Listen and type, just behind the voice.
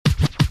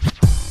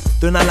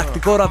το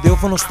εναλλακτικό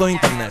ραδιόφωνο στο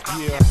ίντερνετ.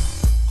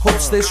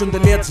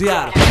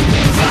 Hotstation.gr.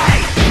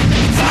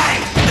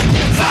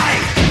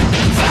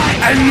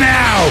 And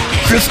now,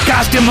 Chris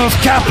Koskimos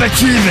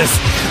Kapachivas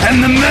and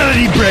the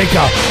Melody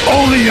Breaker,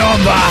 only on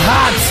the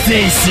Hot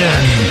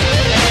Station.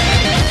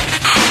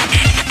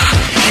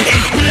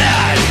 It's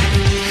blood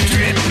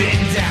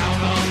dripping down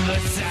on the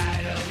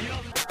side of your...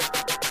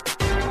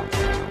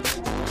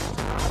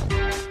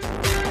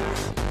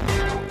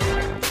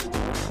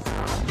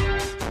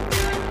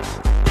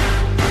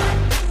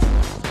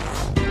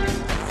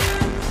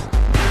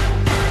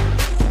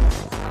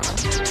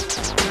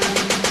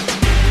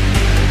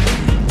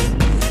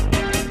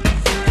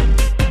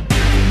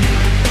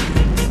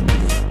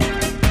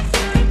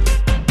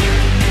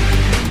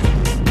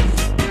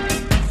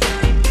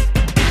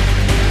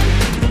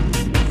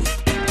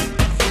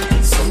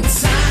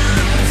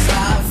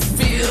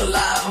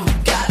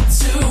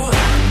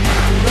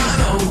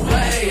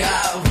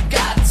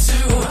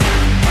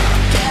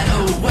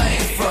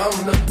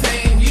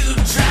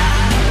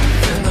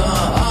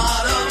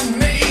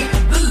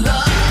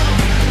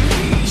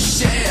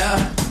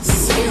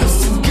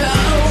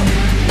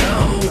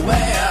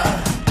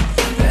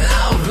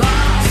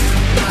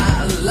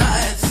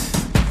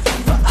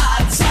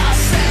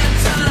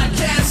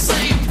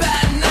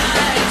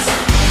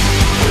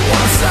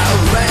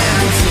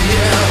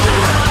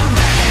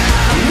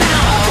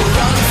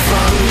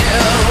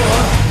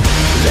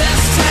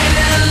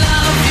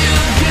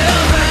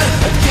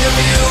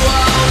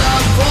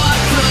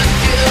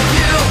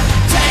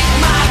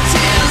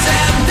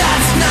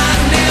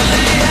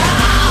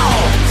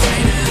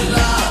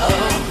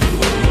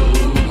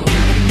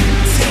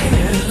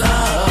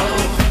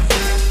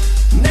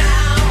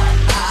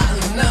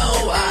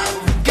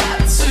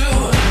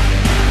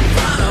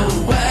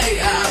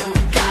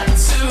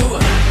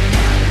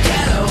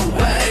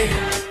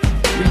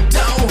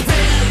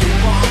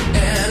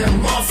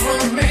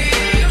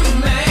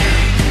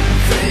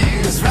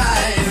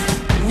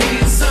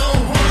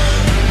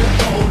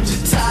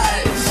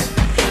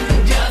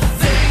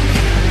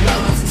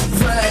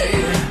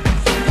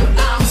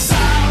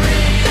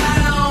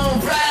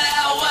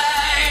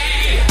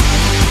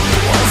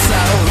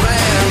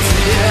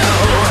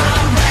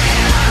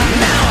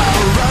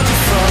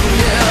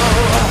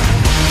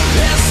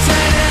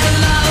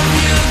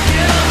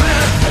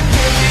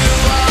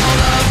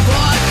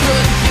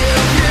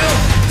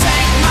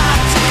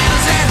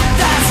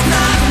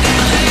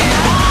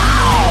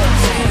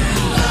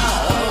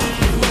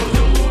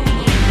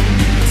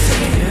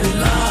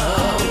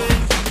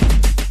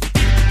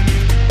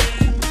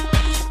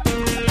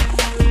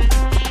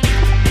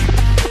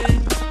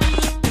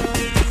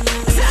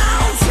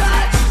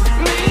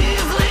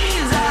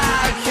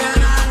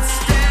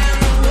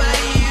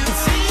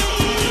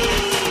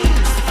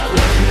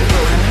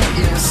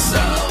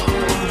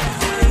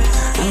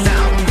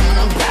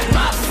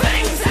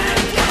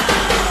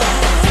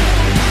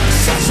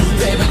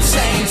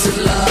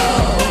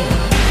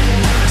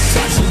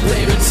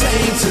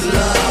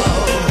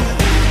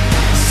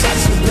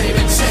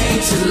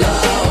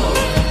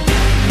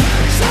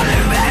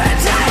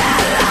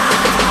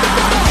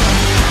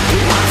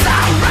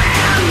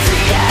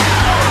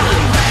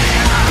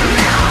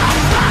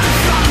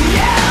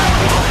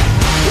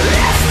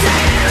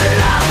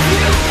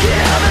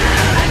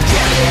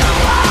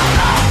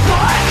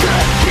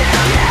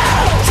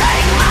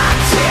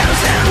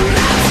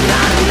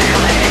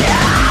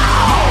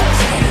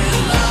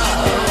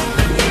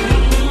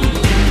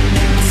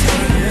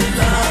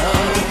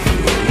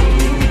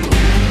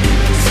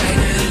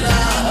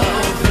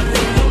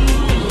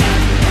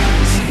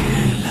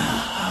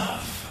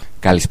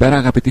 Καλησπέρα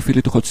αγαπητοί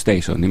φίλοι του Hot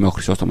Station, είμαι ο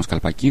Χρυσόστομος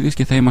Καλπακίδης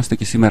και θα είμαστε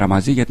και σήμερα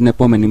μαζί για την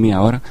επόμενη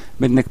μία ώρα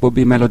με την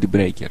εκπομπή Melody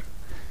Breaker.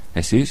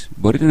 Εσείς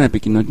μπορείτε να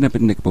επικοινωνείτε με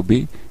την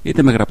εκπομπή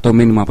είτε με γραπτό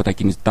μήνυμα από τα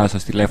κινητά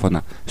σας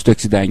τηλέφωνα στο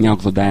 6981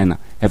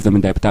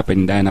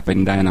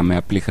 775151 με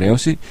απλή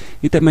χρέωση,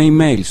 είτε με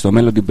email στο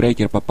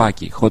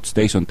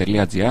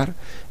melodybreaker@hotstation.gr,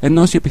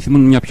 ενώ όσοι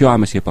επιθυμούν μια πιο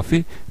άμεση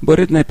επαφή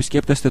μπορείτε να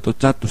επισκέπτεστε το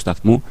chat του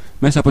σταθμού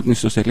μέσα από την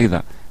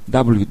ιστοσελίδα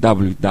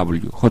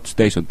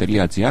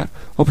www.hotstation.gr,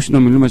 όπου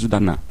συνομιλούμε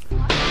ζωντανά.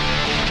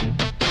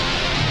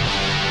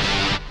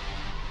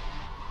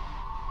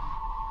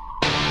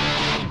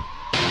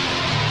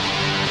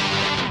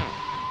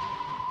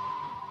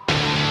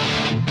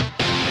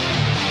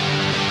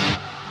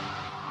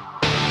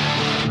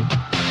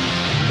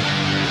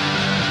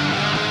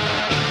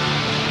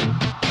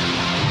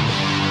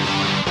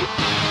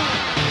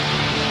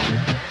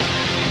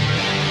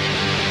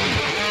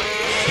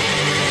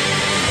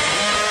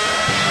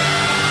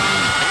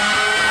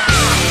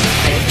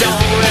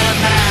 Don't really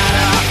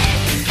matter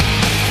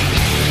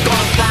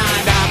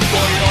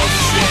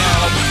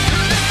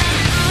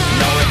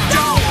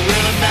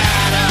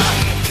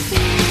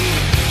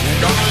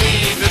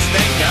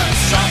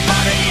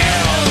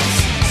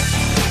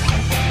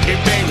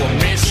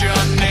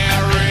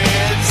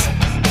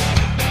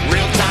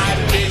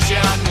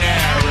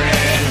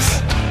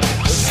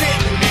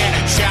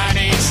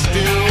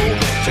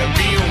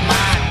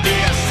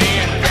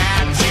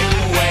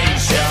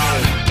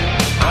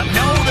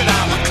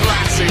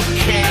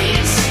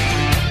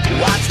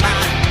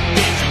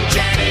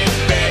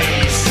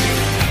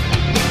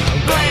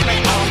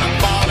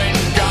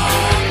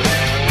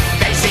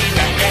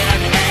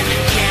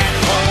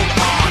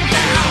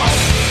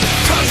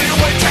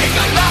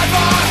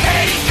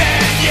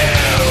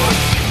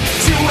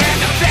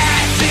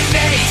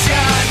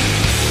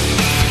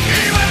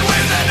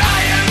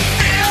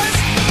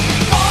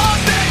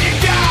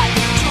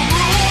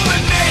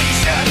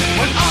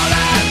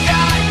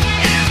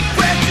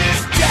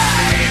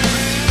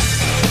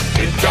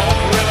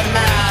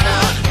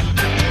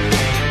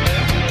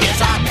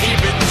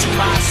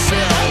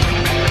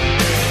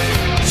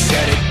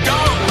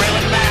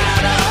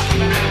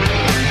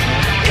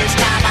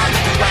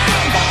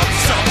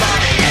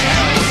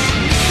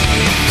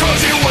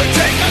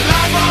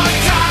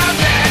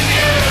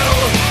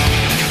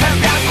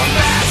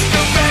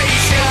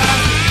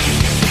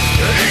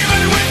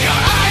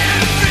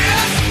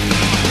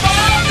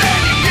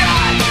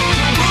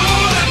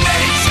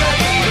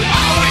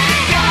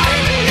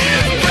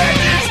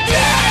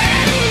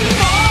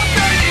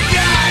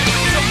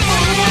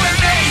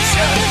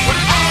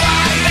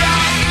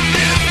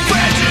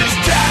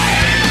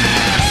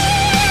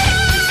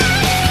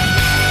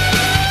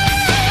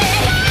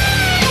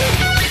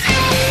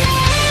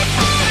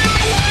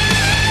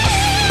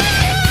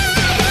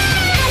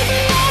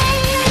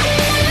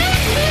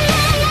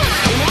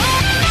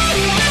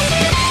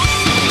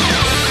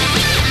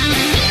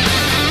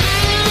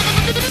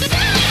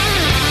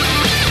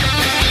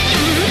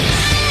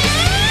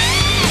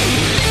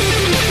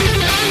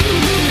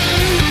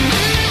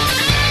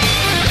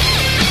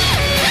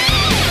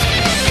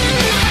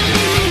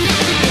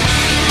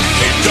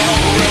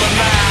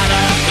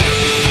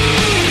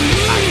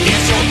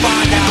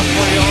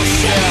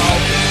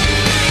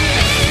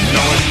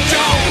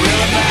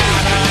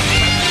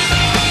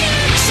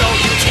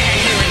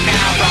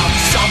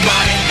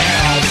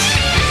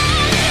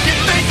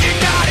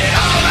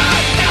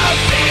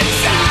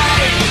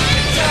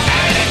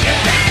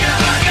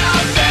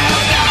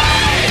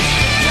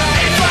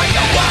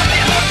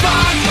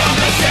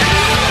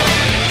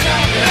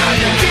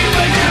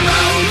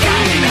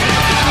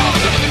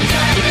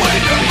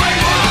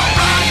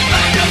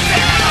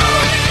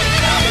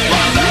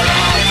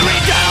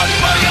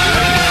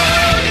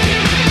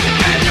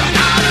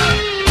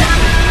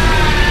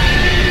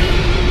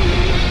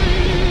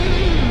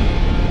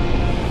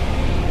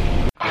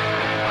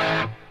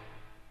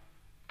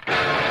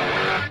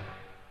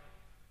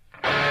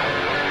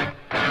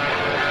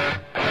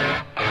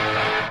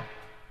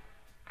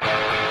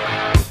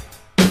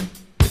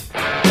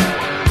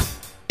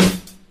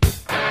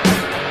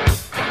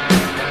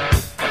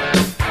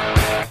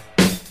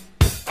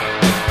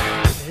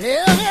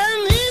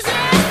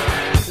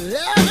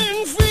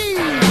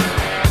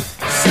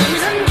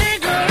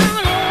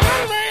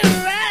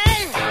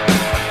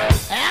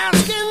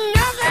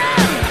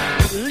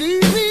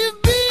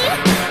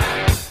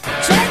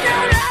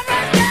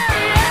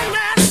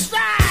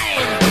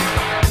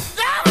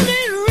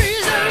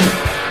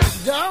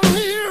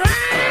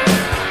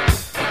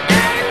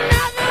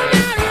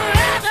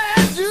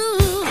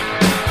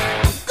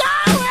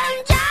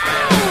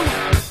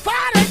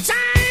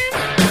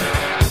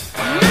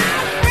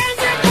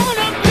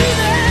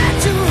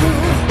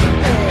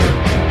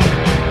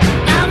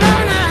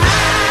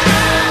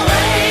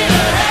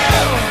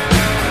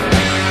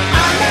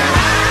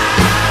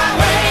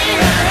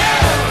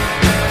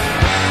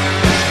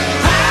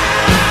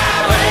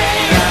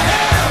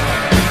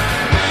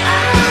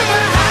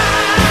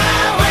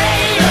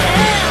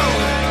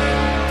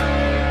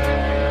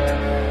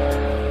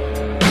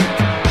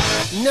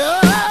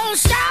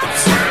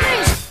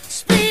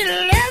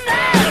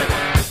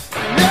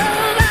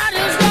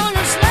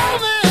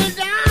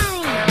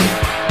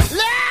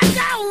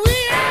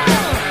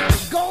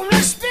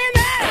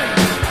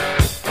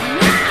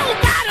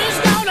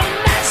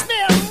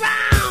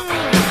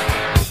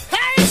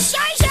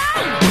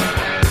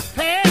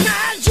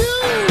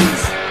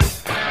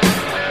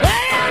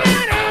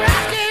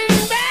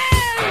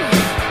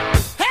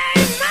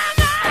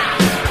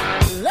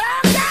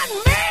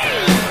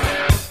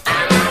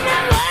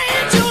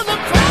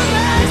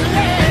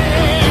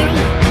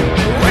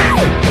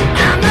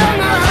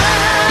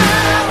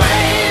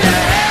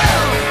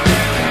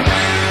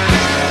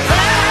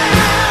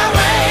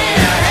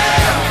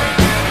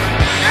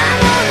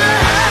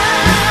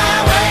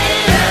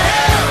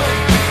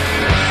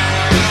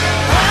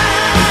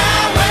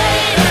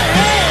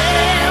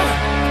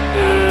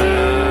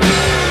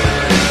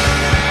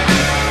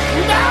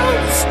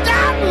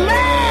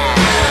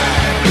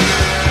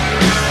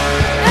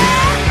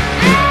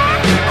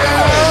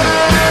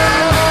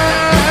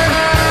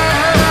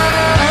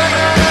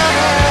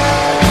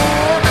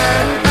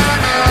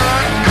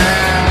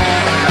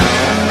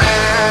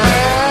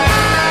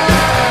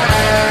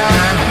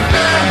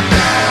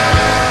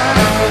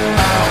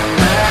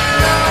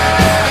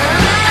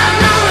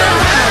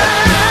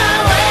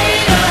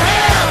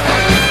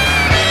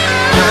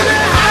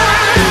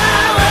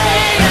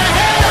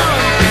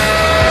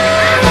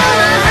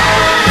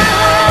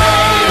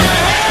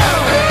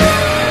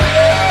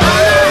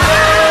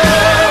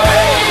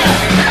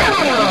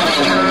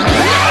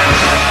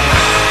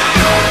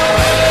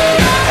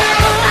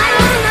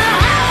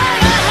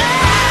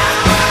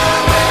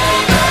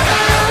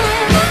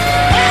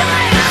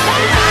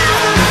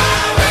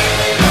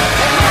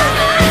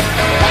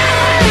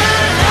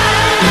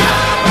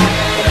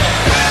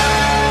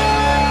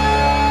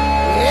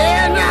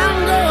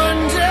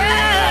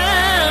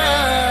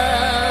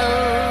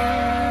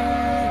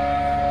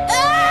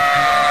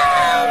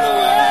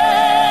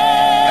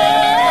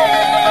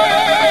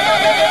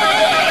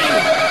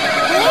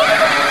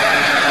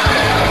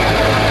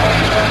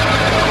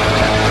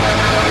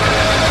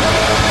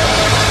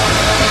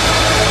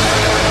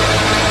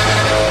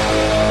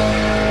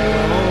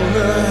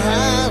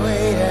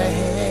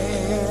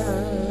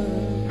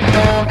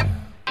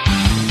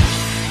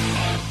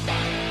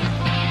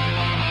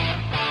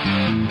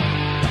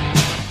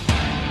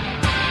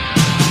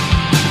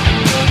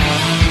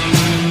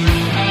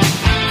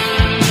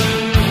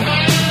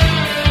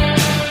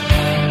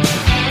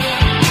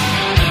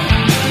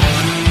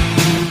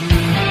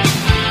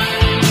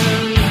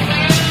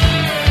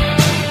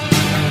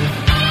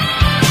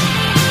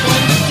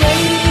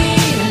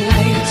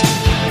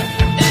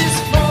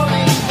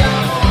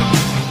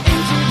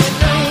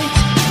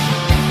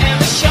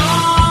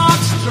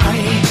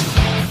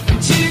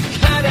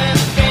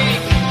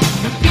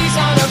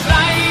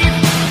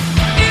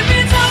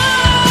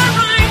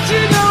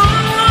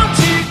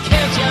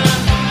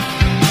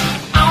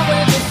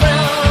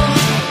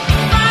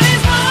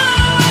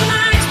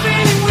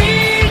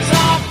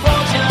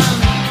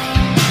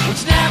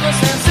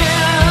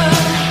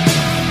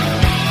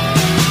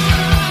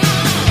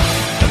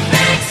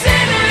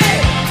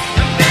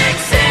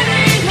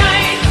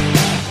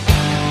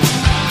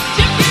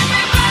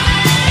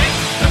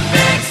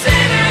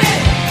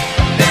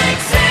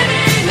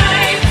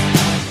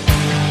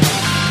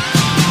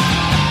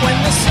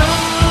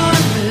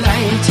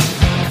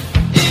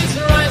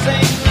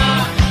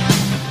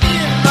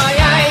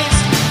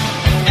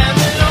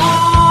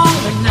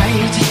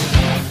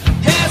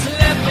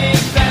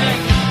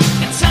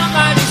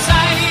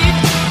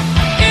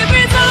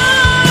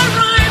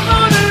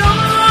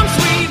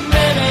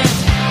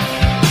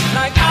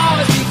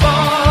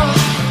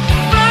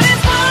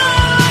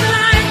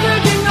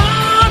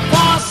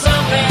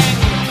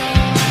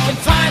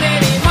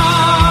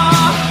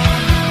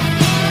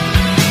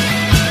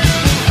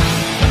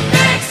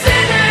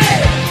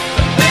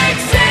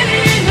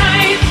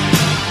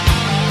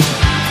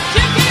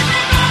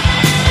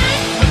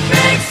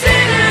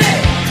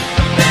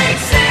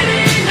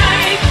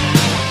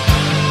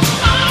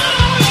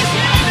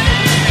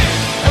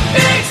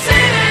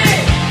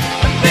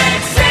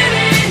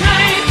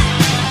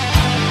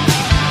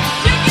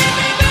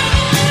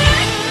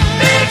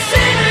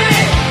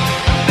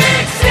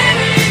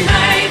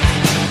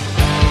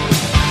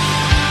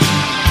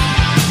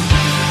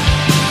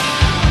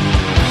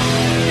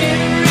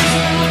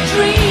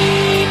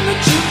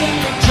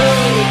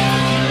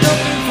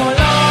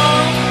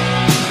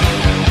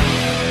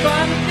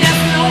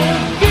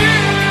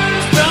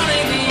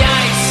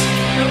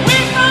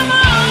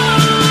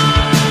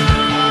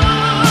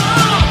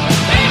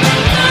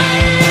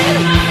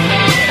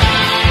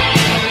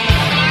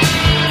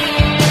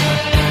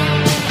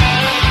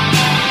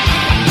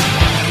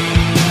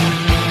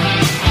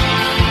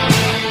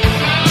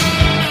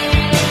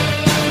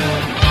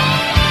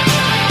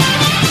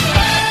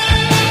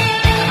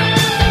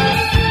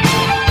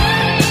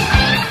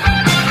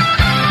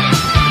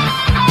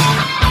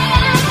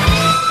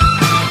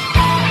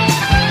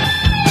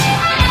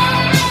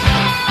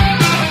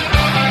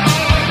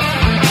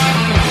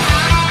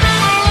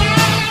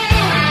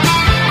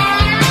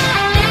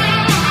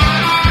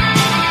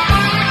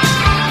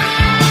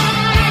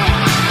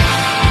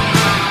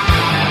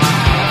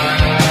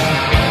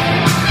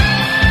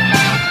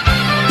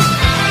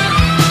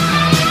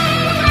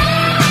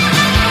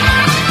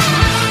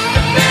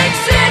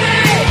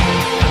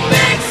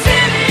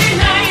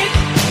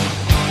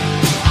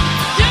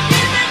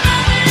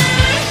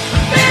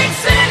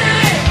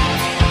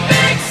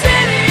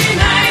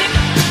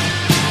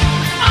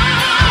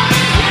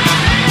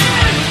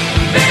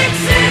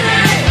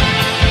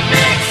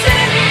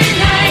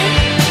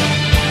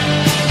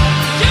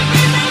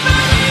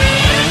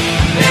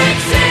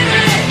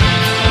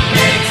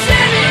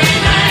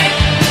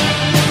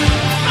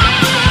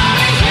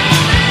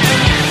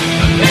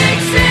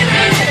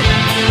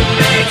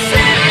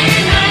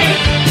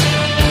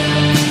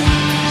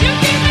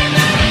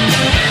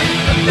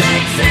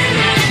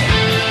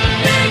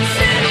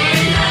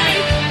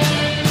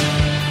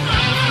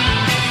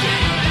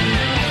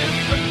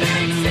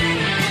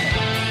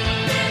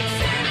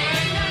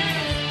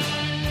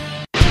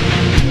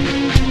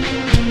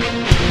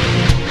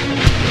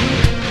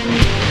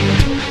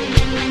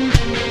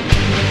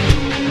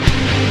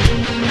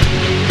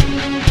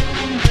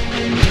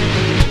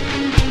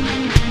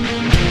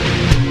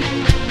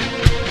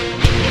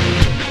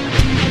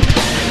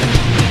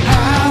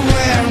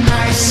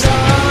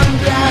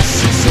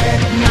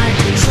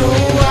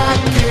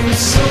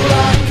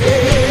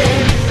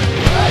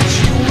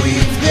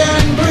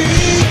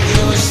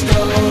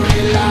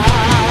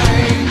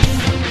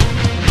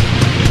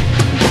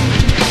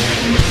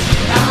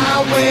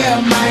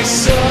wear my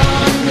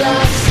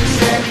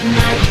sunglasses at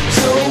night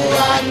so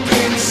I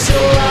can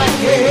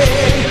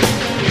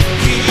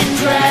keep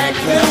track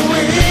the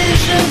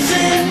visions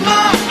in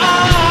my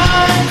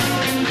eyes.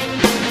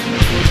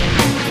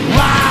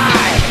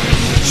 Why?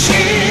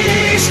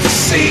 She's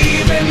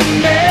deceiving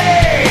me.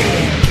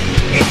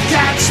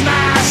 That's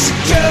my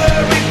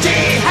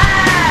security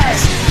has.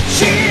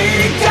 She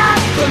got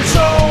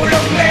control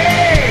of me.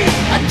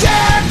 I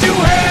turn to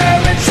her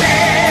and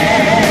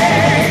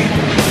say,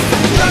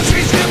 don't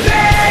reach the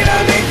blade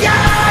of the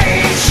guy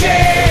in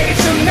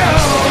shades of no.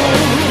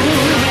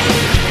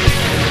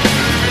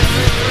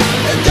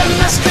 The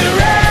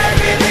masquerade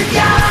with the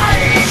guy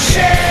in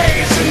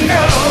shades of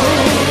no.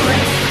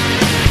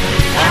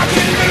 I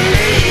can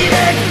believe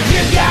it.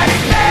 You got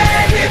it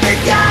made with the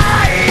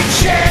guy in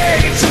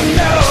shades of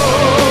no.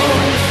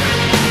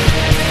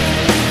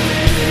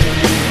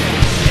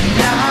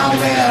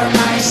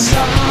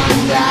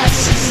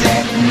 Sunglasses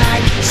at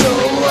night so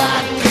I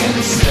can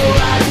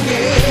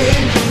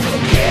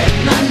forget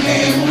my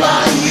name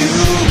while you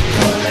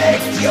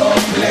collect your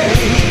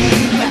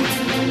blame.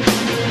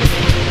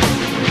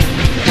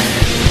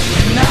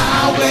 And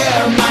I wear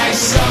my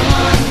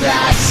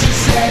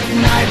sunglasses at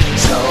night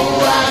so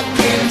I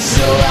can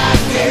see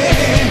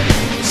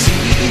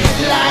the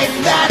light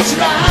that's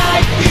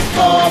right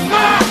before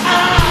my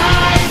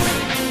eyes.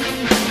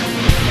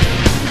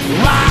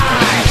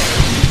 Why?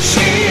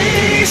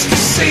 She's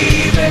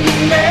deceiving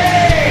me.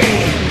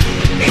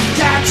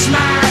 That's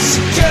my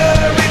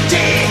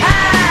security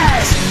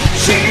has.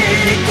 She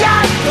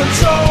got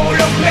control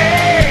of me.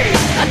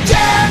 I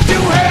turn to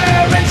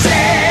her and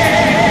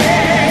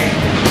say,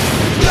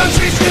 don't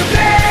reach the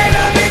blade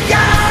of the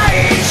guy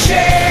in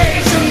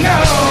shades of no.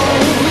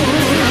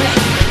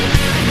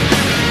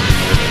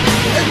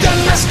 The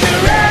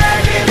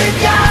masquerade in the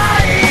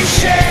guy in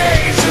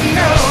shades of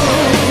no.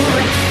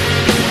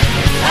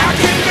 I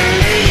can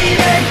believe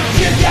it.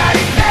 You got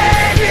it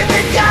made with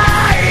the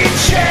guy in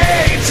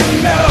shades of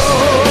no.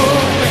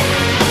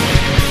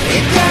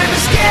 It kinda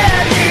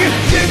scared you.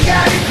 You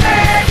got it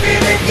made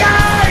with the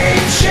guy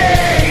in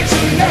shades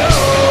of no.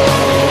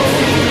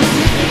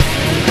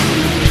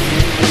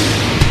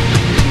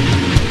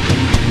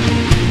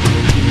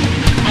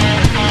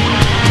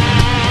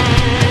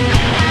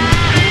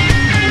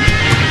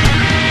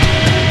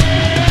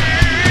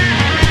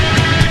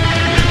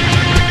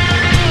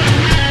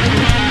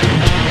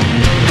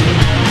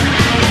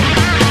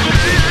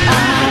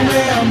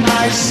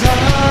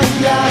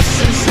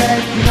 Sunglasses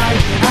at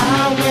night. I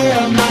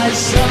wear my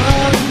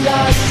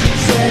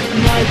sunglasses at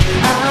night.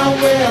 I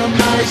wear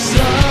my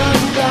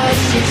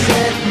sunglasses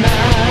at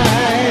night.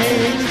 I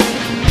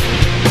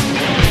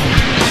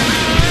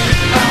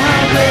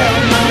wear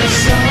my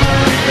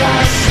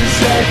sunglasses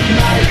at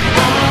night.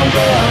 I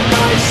wear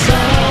my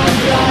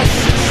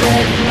sunglasses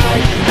at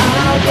night.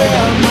 I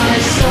wear my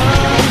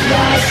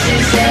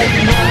sunglasses at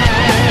night.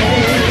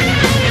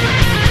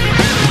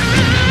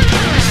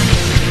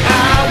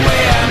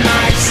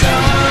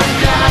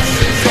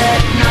 Sunglasses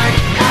at night.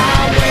 I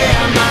wear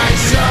my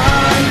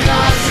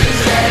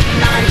sunglasses at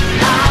night.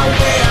 I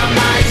wear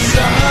my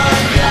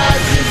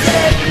sunglasses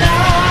at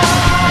night.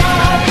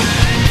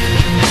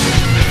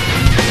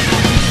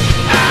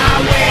 I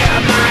wear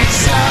my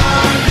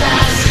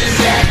sunglasses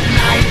at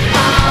night.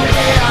 I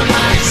wear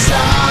my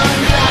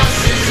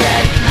sunglasses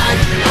at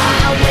night.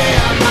 I wear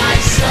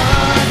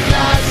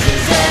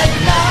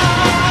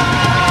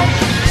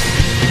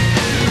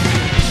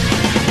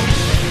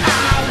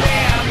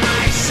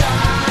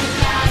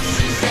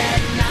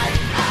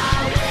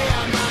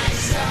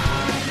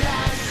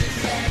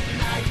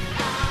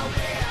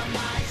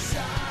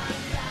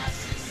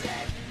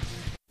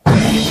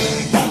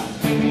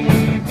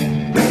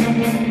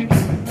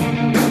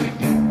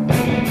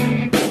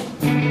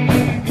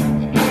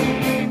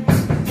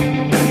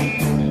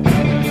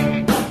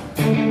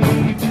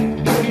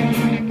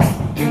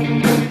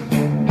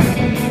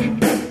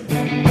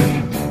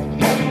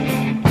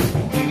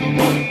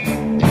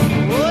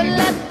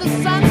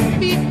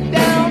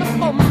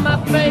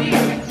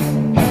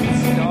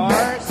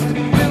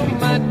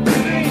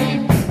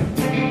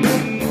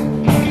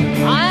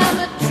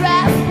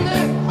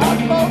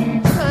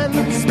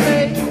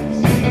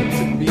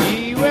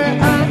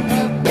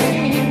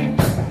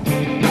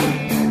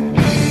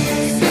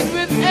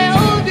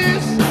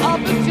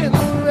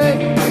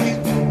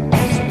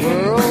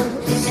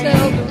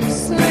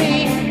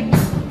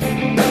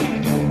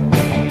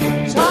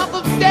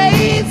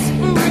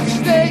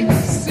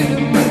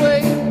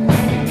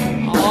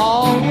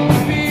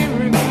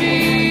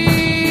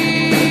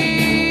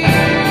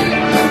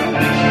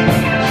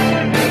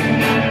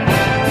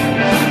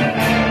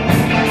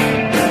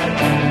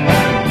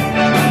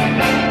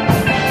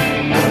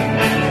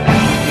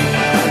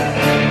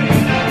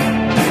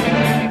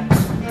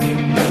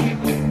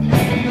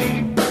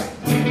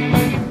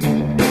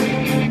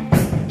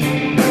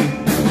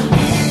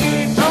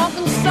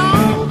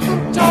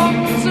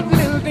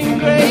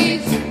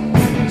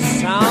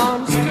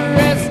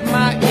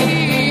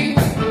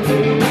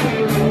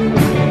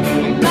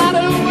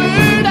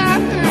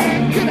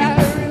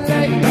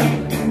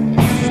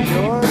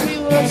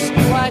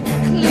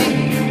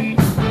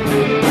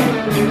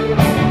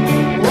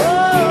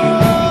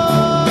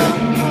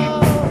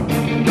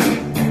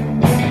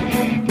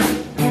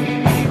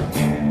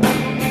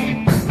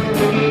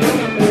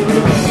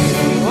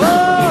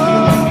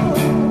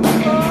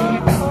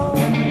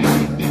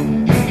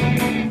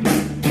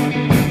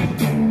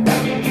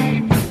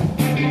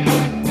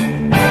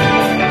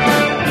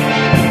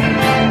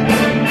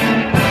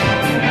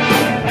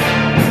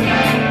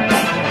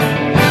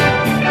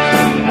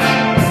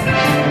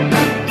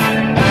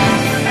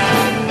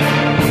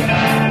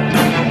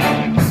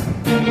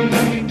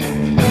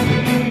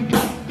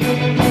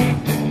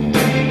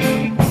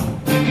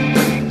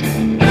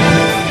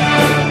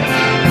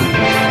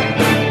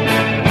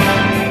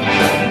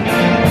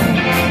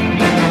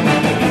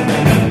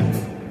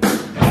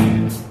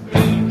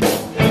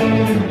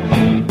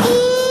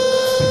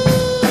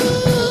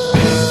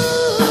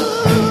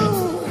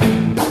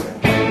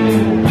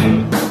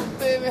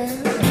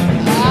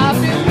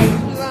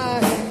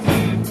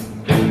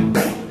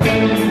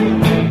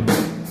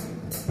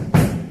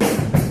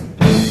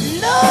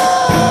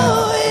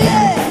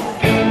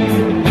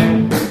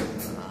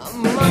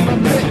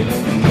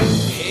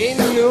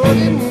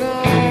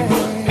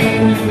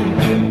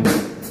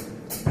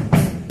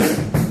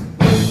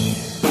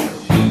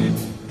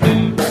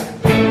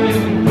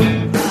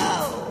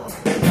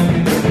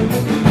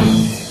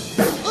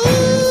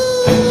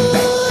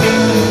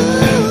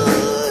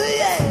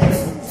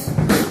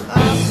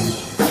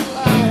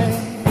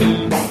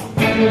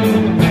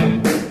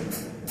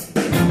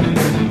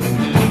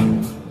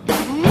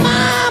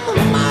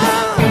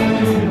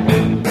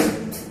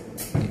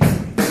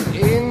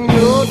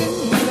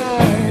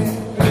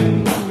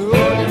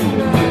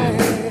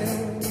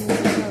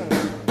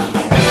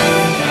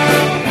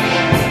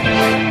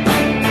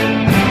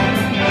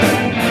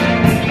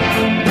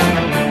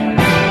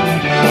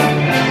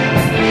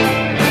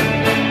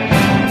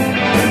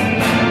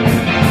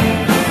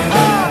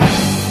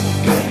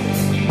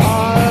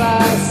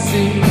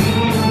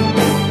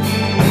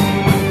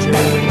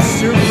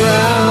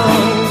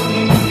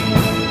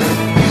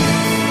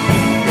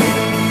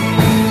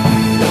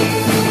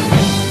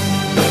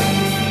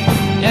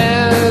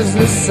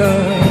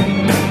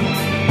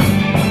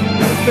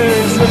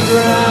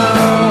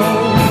ground.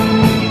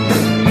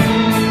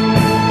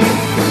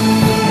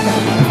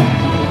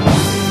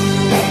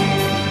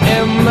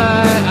 And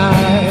my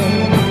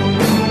eyes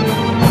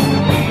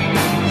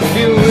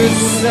filled with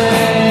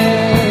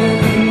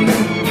sand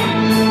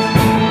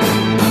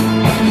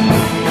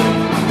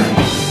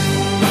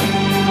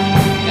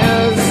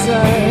as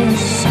I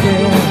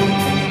scan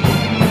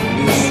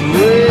this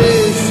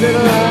wasted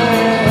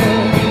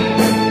land.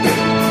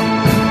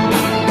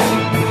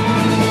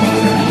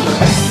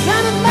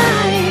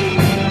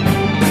 Dynamite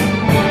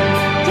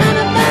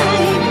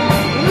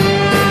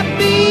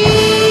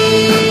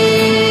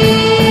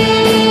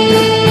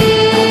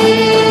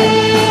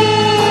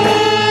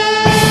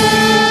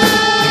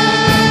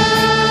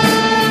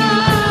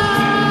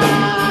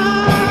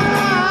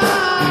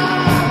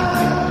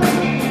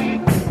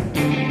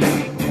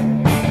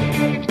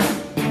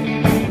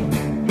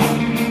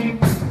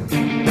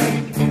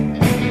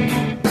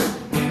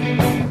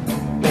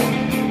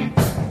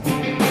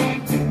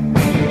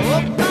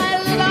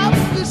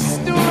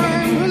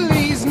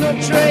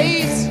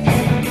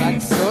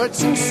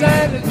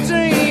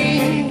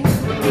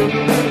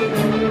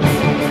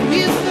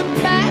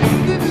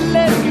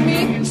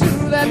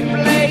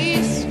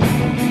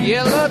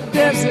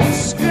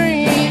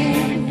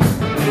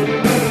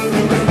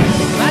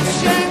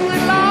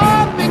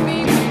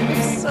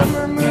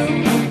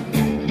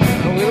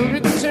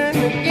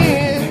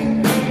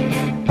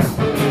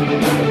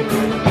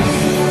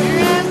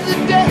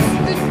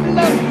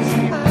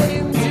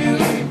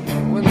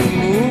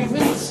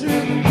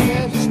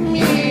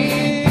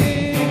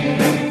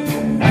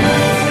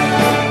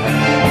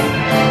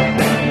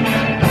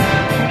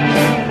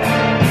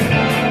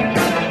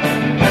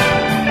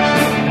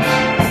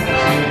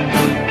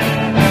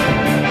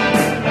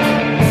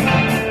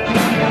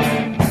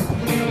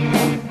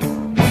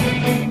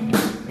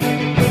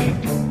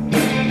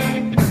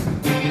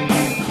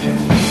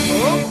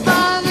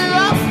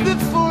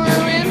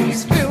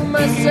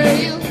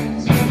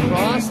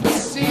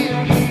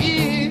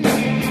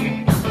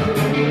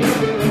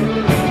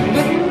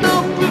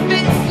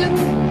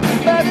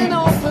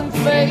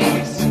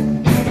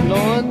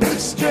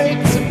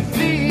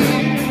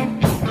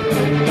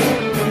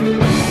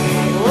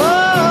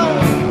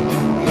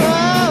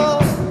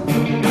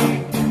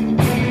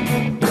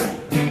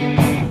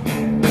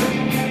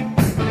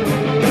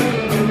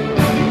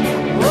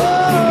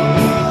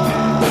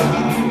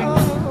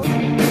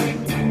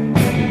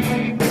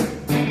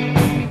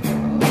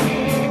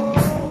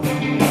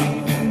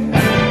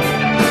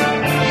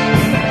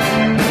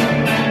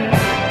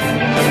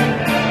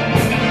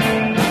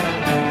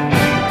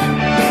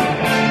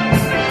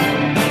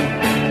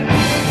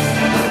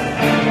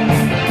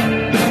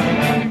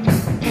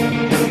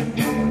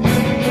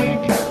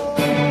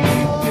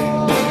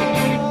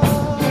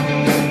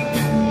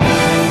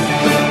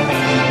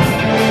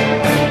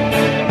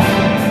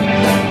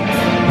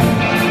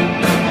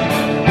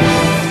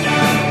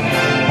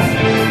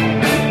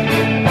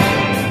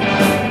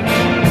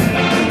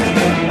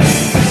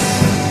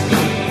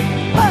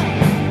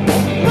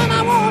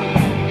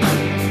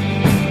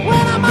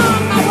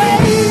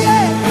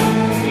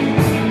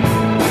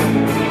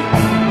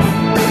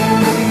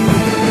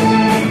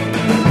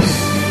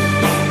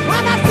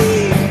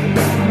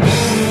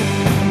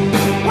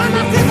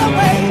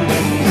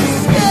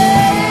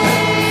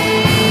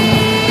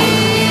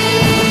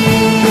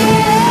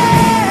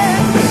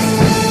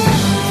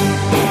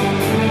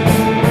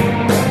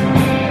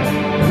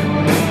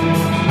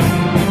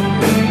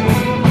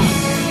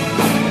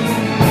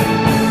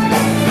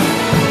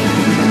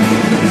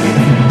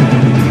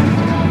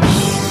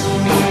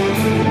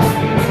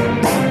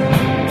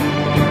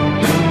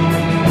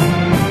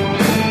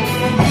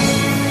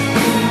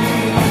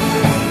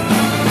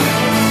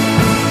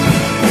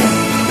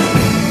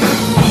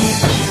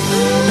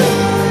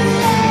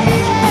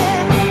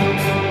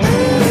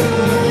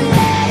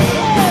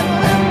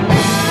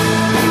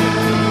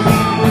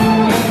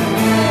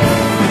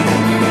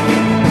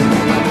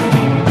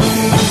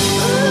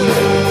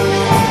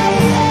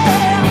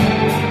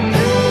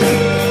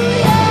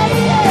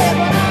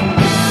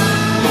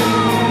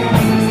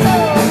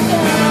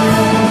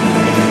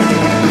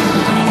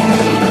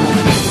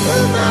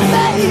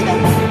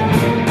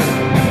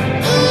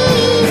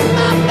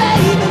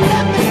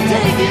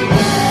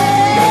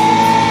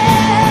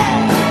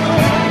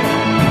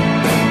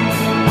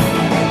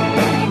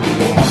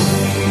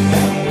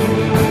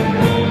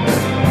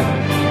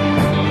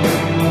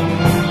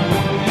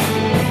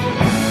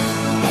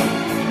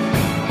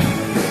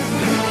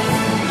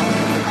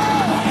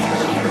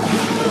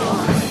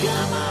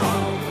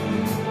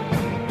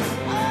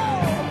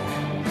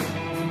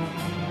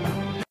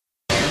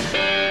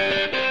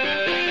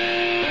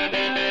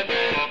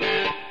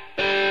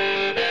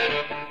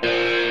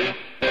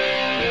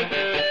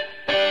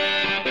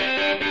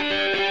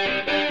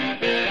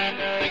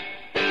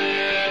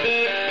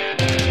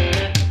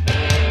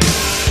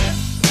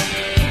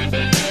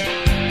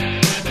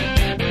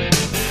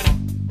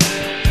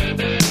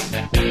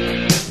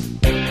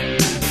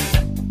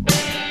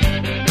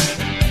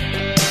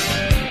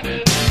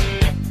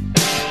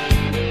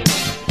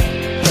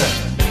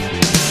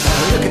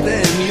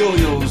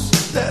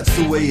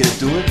way you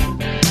do it.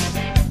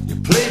 You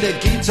play the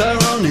guitar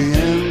on the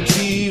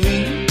MTV.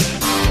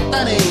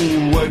 That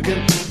ain't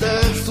working,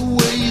 that's the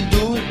way you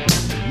do it.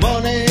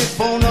 Money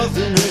for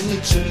nothing and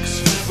your chicks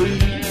for free.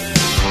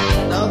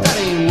 Now that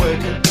ain't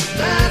working,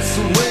 that's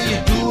the way you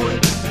do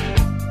it.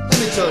 Let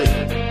me tell you,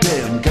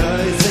 damn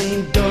guys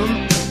ain't dumb.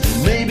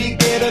 Maybe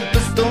get a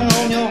blister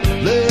on your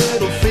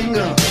little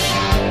finger.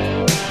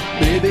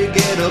 Maybe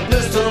get a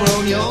blister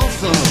on your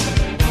thumb.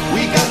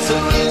 We got to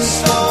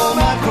install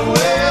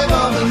microwave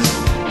ovens,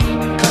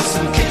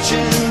 custom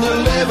kitchen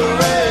deliveries.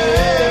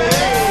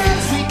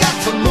 We got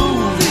to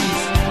move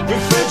these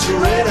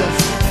refrigerators.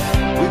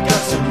 We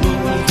got to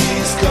move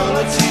these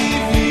color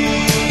TVs.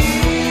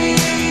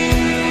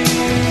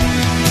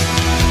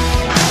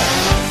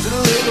 To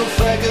the little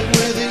faggot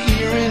with the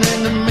earring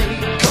and the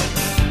makeup.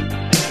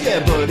 Yeah,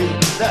 buddy,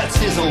 that's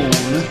his own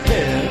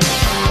hair.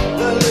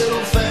 The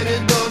little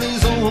faggot got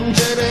his own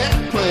jet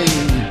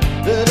airplane.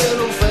 The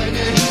little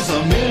faggot, he's a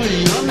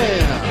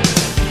millionaire.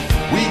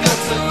 We got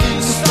to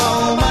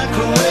install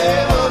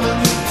microwave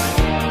ovens,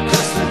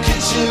 custom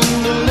kitchen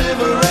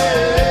deliveries.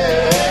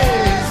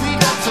 We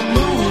got to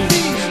move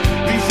these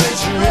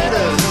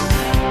refrigerators.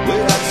 We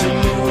got to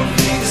move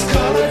these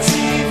color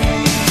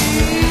TVs.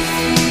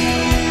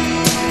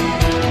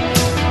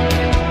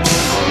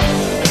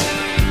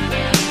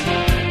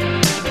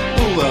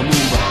 Move on,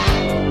 move on.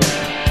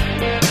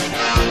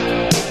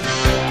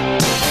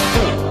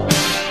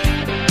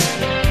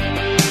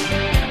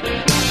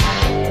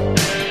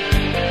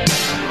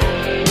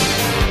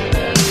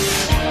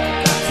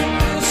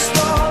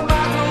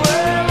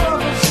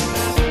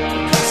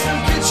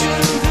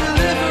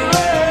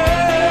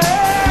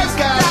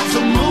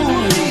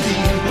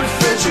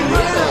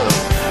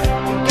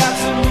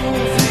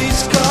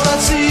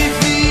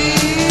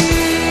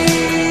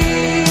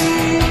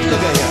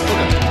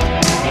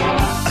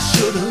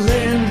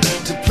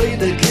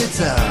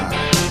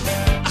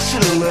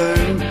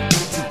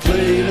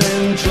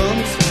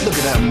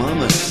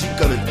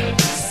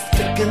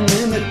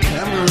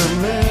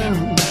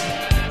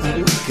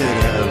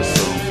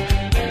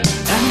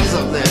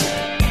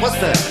 What's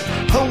that?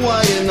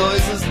 Hawaiian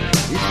noises.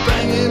 He's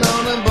banging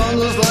on the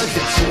bongos like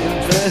a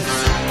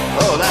chimpanzee.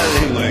 Oh, that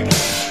ain't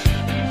working.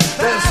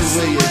 That's the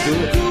way you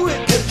do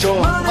it. Get your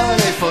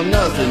money for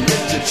nothing.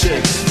 Get your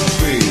chicks for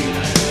free.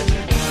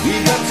 We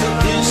got to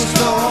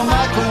install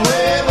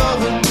microwave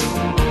oven,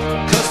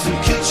 custom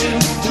kitchen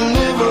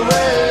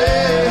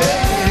deliveries.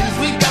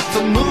 We got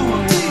to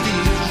move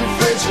these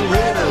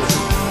refrigerators.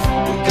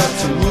 We got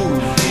to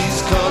move these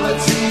color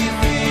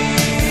TVs.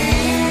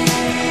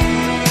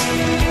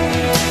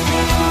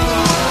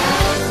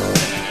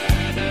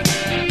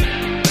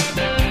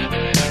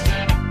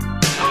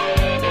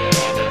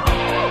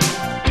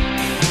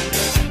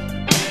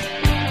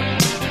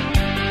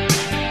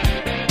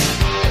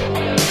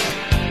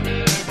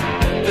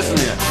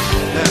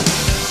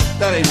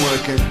 That ain't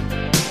working,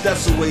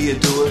 that's the way you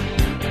do it.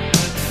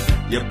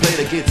 You play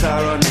the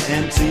guitar on the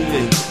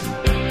MTV.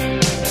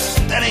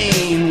 That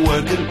ain't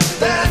working,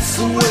 that's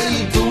the way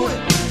you do it.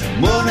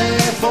 Money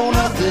for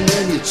nothing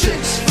and your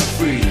chicks for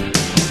free.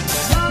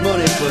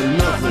 Money for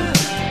nothing,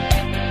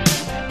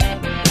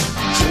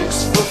 chicks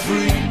for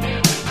free.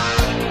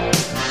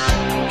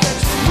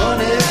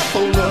 Money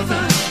for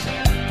nothing,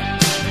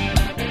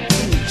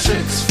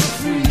 chicks for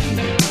free.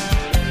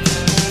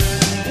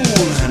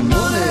 Ooh, and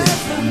money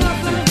for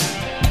nothing.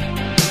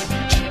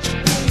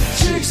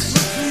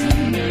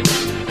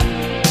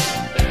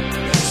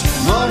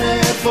 Money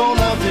for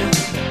nothing,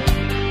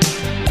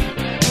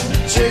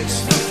 chicks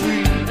for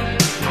free.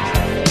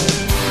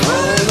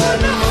 All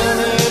that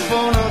money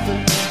for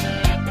nothing,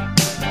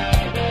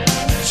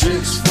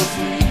 chicks for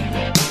free.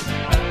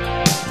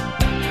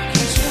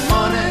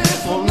 Money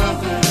for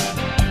nothing,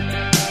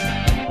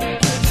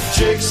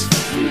 chicks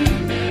for free.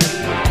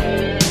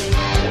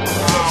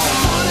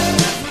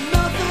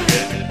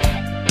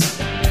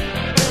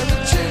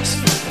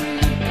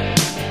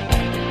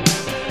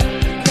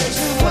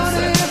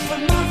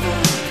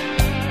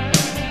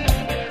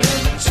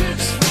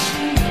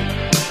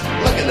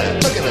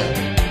 Look at that.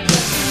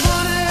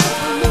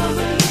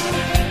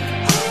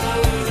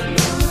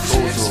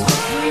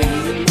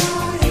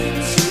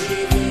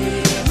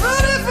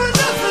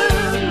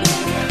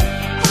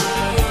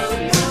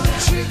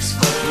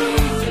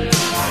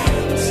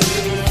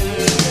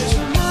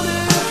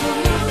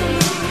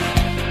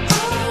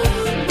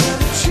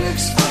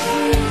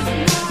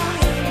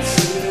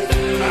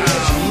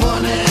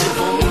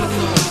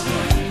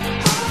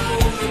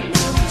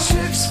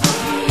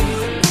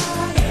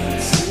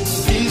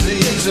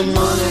 Easy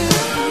money,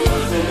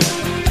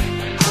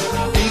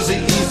 easy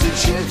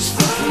chicks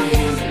for free.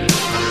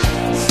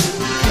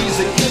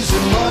 Easy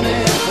money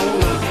for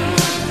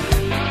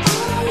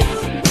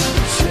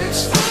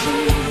chicks for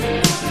free.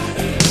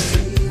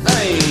 That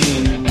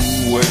ain't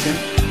working.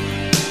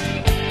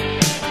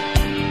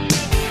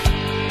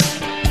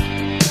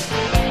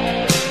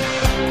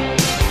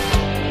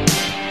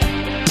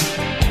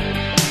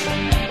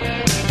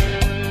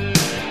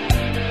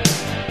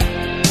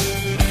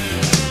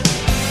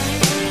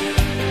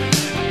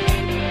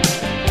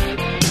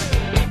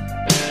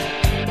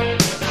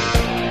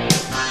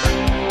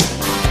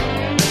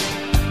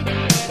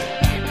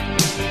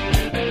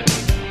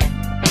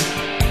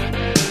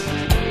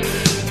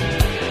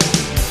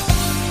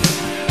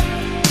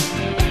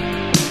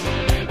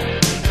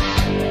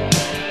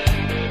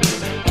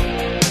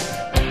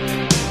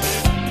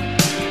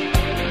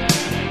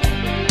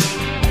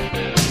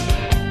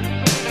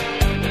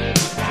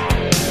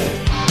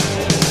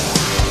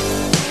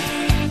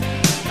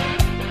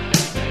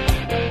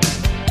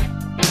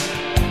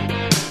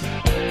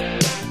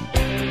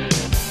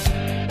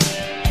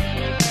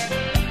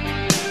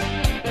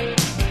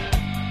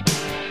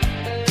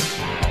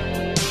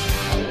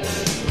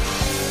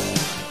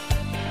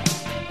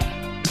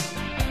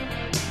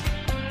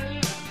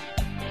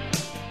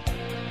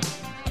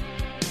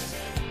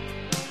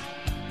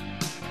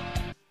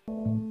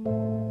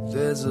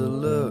 a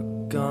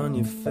look on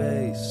your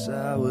face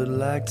I would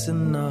like to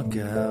knock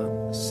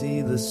out.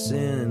 See the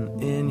sin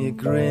in your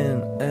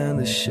grin and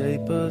the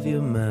shape of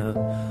your mouth.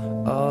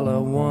 All I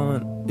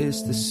want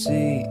is to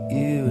see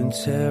you in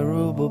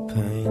terrible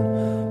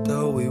pain.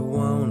 Though we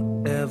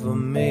won't ever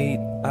meet,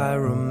 I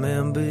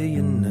remember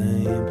your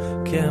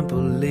name. Can't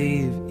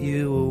believe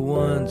you were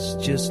once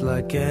just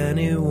like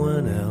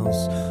anyone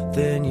else.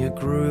 Then you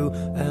grew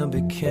and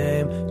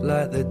became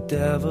like the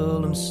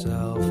devil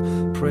himself.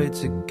 Pray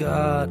to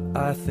God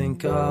I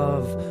think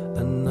of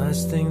a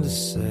nice thing to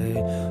say,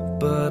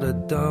 but I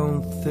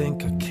don't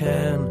think I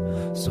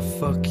can, so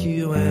fuck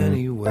you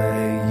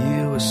anyway.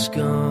 You are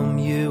scum,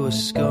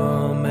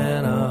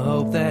 and I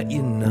hope that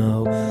you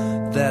know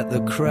that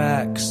the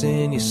cracks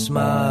in your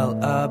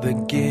smile are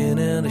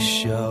beginning to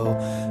show.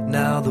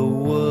 Now the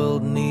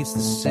world needs to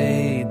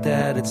see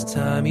that it's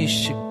time you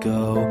should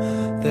go.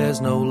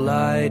 There's no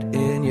light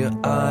in your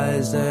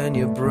eyes and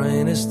your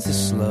brain is too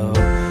slow.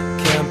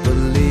 Can't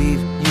believe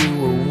you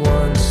were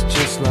once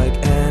just like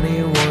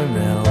anyone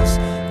else.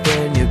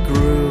 Then you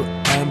grew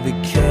and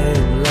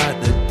became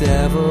like the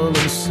devil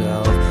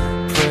himself.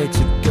 Pray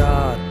to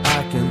God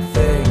I can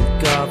think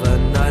of a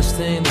nice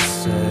thing to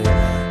say,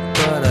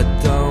 but I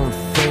don't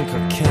think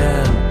I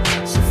can,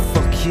 so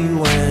fuck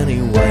you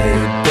anyway.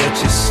 Bet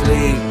you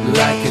sleep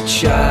like a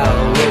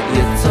child with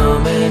your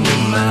thumb in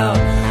your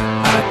mouth.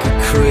 I could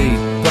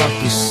creep up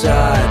your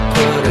side,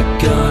 put a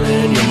gun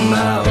in your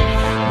mouth.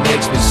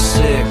 Makes me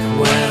sick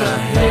when I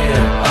hear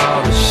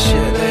all the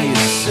shit that you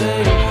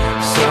say.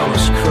 So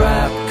much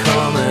crap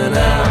coming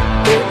out,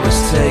 it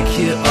must take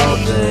you all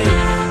day.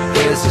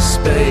 There's a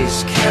space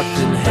kept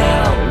in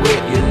hell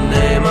with your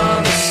name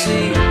on the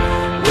seat,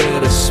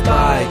 with a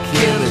spike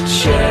in the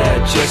chair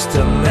just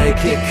to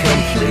make it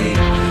complete.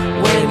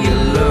 When you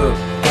look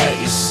at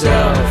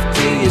yourself,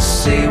 do you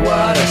see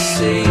what I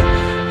see?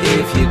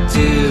 If you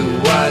do,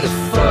 why the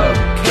fuck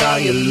are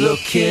you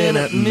looking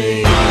at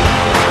me?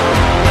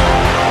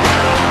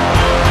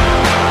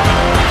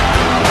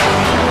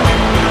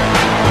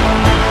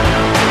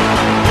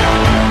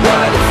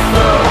 Why the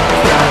fuck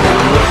are you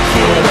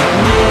looking at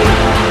me?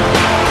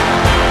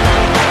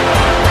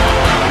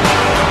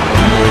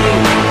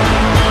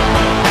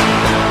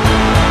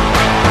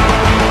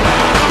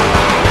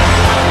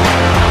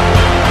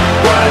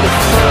 Why the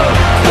fuck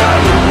are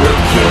you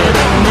looking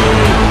at me?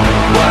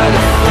 Why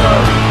the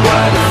fuck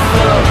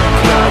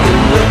are you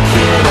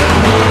looking at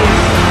me?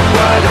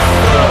 Why the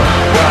fuck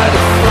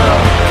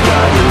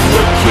are you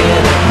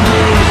looking at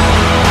me?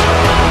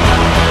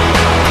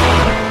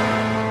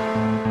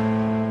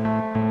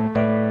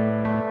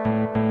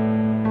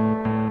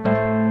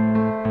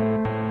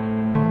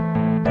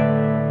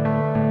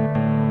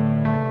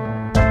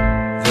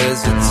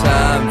 There's a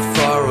time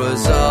for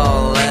us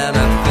all, and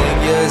I think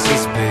yours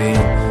is been.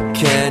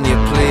 Can you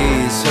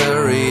please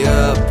hurry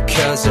up,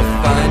 'cause I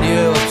find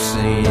you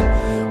obscene.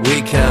 We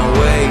can't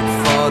wait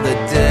for the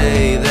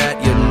day that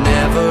you're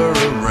never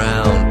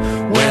around,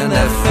 when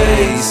that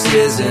face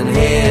isn't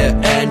here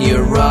and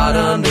you're right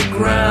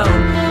underground.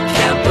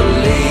 Can't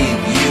believe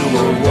you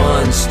were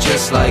once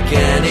just like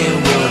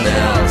anyone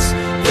else.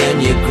 Then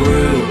you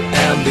grew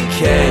and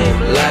became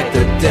like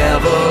the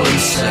devil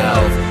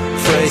himself.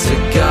 Pray to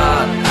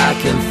God I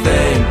can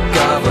think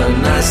of a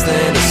nice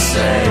thing to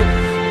say,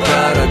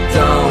 but I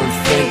don't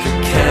think I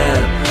can,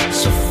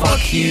 so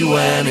fuck you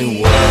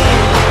anyway.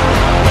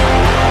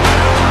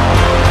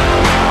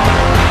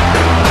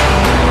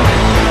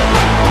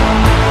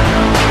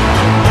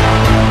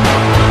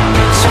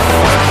 So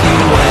fuck you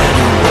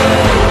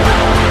anyway.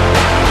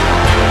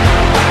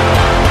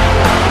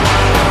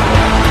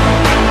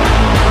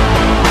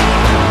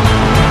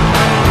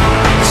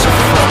 So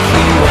fuck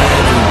you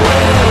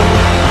anyway.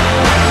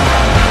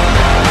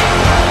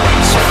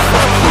 So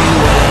fuck you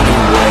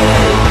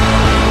anyway.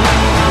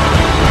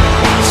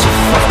 So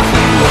fuck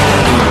you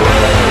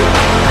anyway.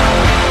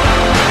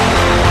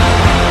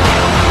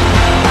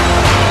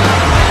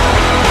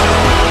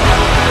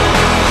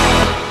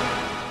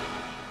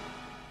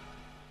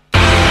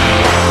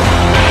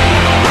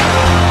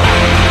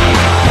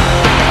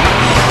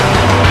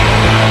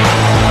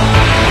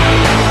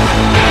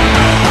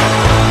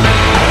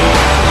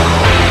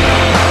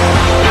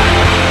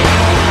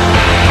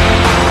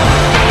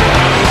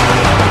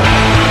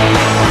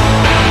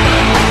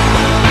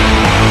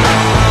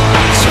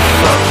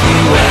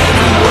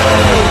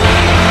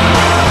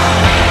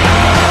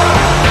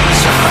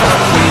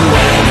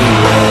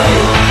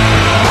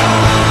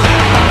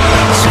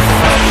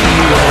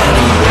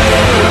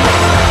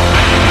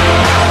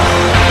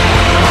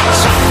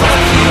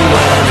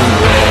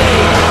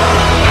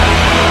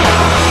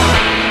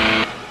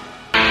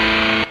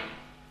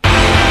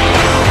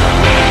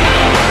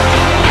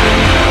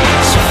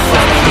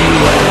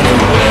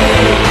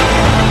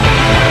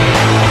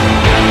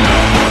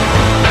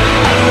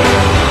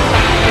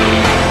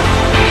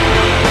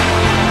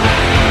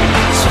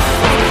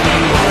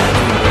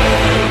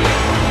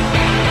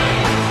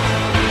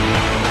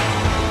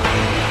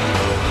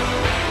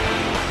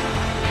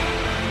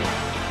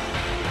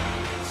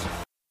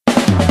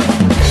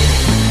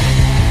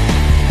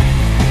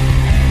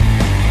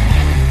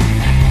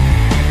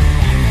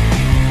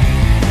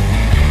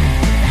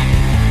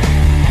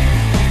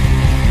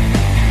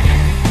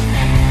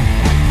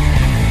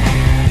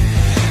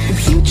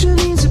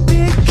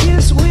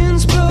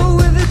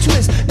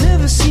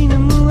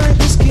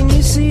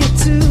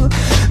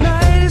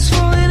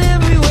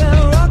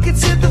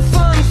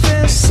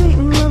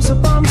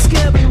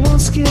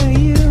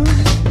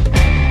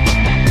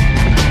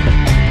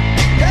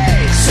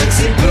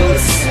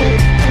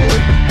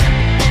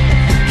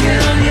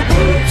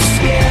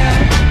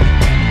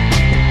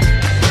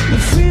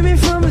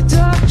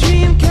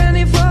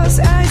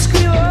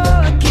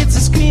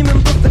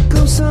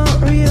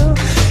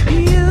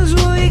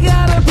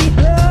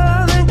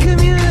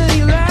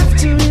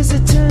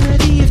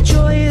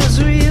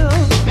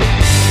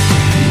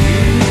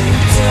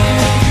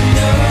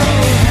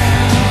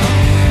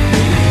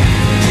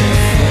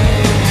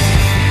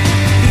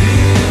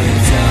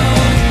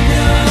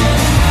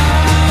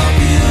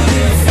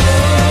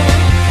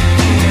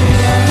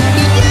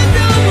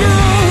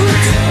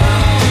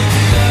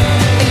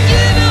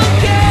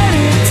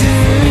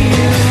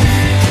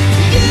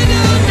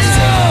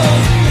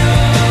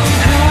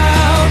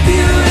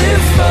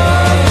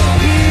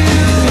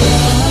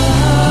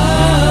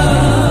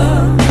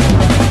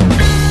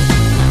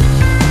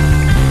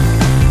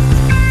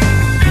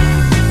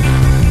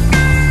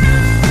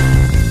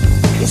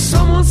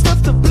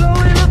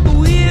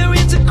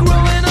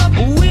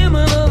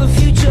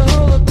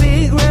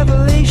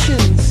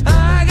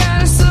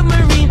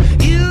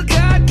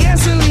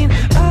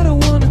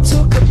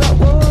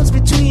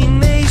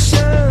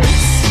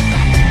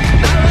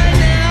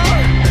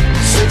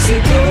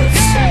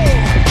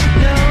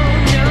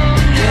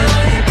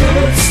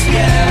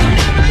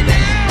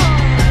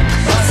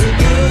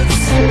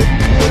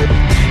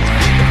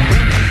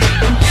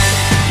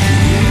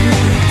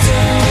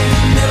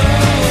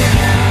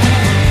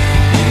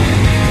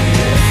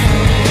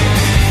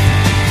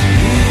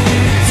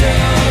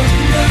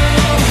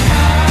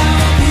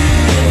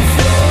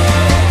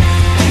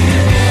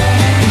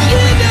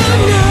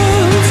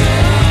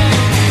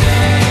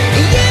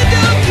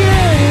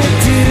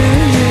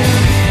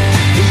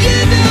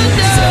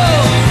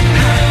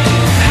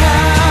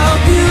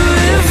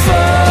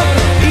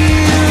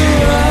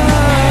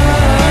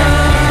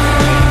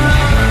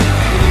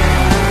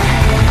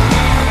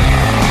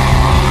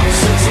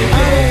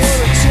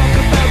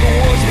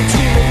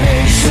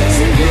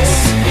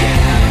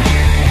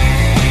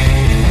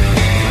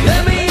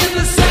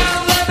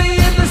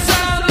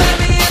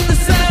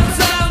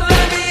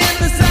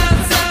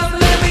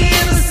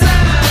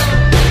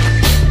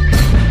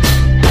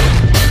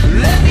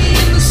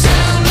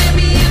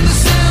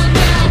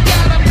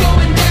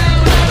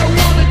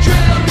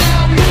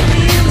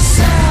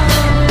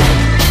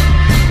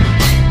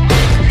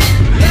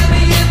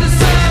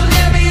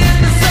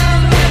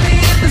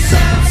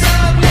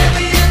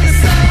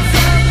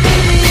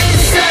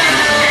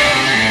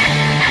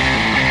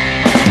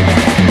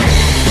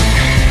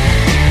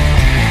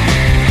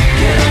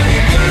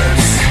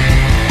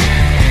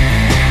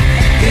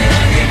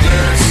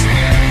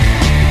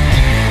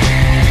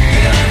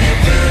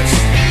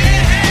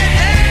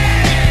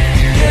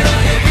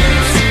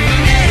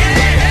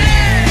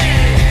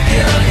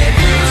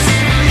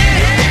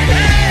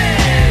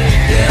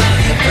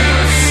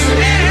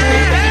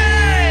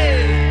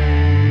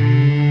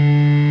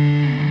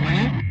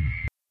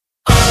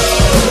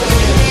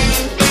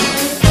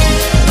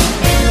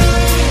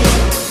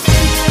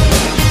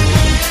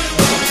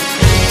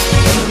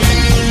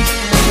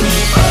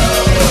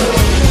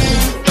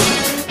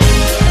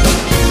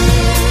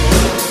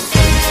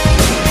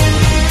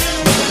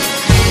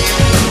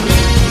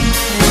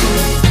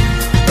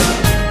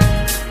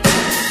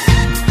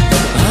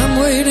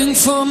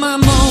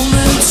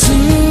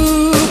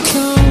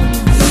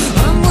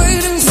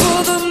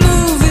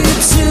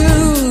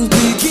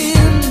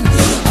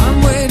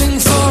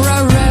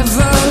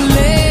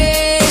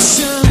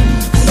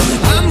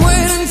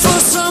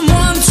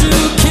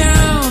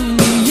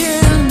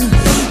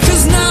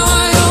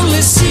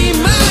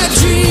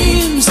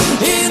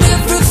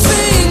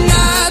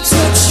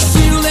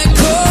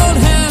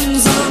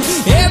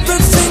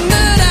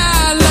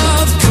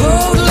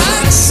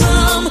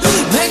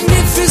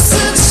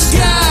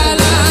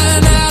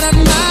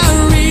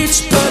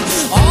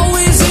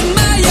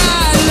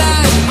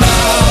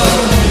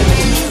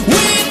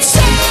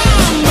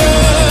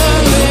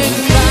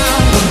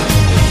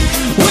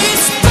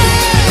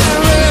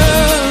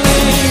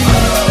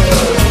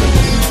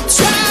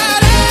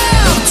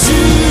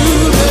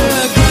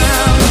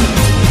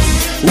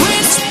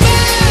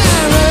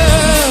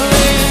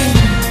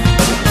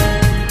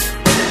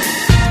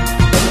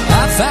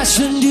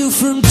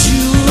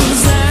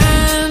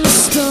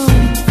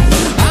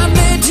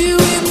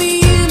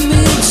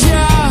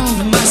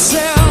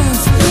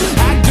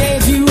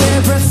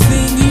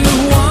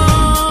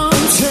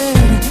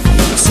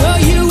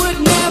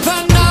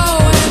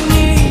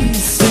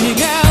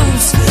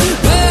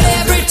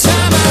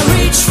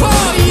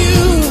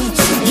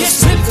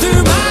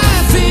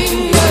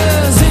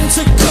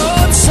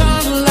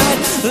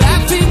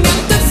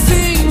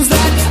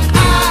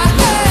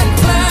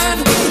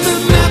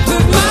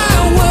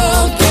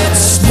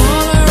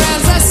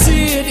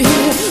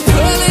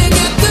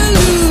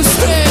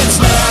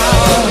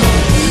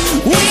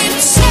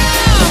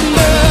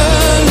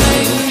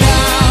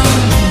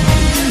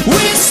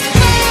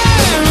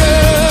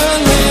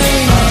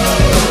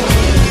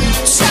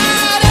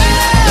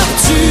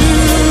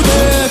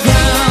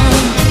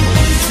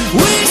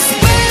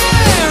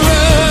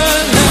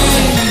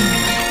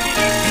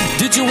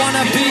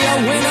 wanna be a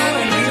winner?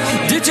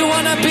 Did you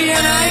wanna be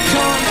an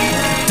icon?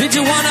 Did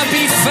you wanna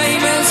be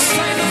famous?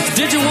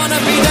 Did you wanna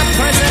be the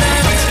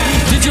president?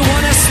 Did you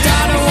wanna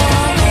start a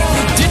war?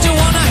 Did you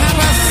wanna have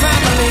a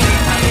family?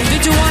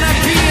 Did you wanna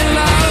be in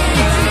love?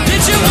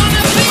 Did you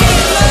wanna be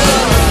in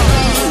love?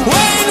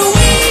 When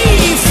we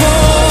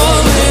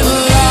fall in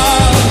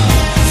love,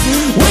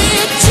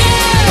 we're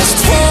just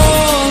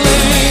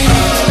falling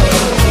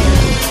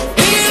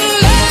in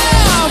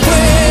love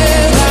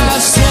with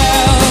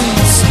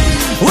ourselves.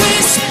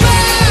 We're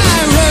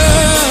spiraling,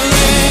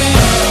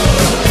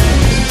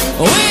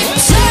 we're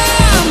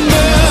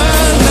tumbling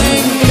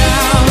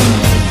down.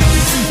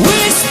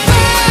 We're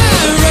spiraling,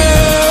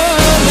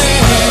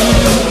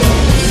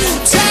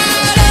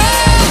 tied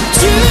up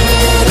to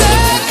the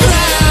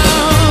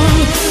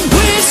ground.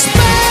 We're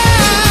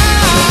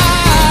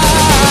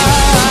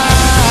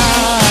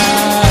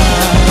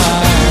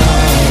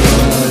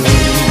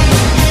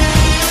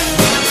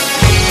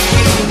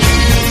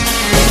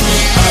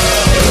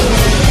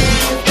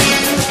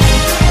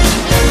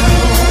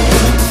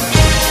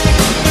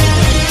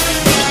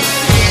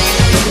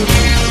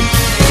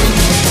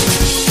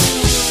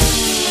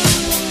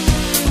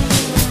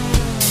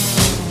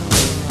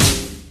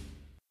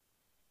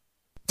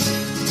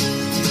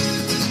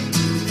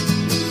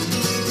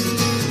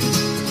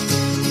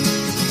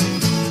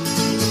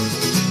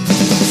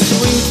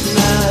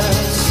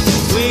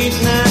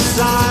Sweetness,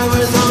 I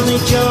was only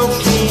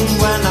joking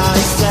when I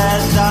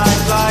said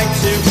I'd like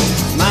to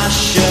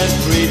mash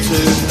every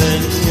tooth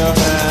in your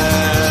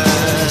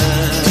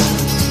head.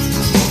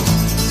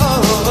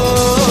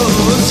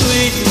 Oh,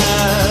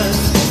 sweetness,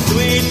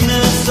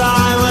 sweetness,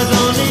 I was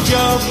only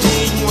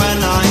joking when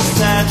I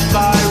said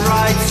by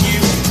rights you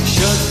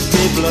should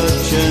be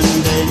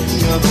bludgeoned in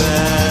your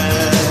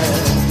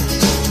bed.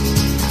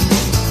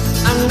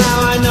 And now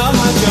I know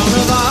how Joan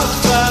of Arc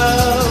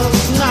felt.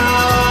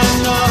 Now I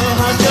know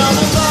how Joan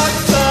of Arc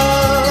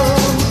felt.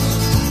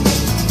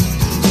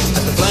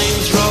 As the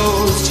flames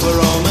rose to her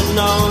Roman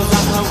nose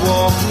and her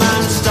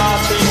Walkman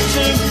started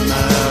to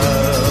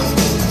melt.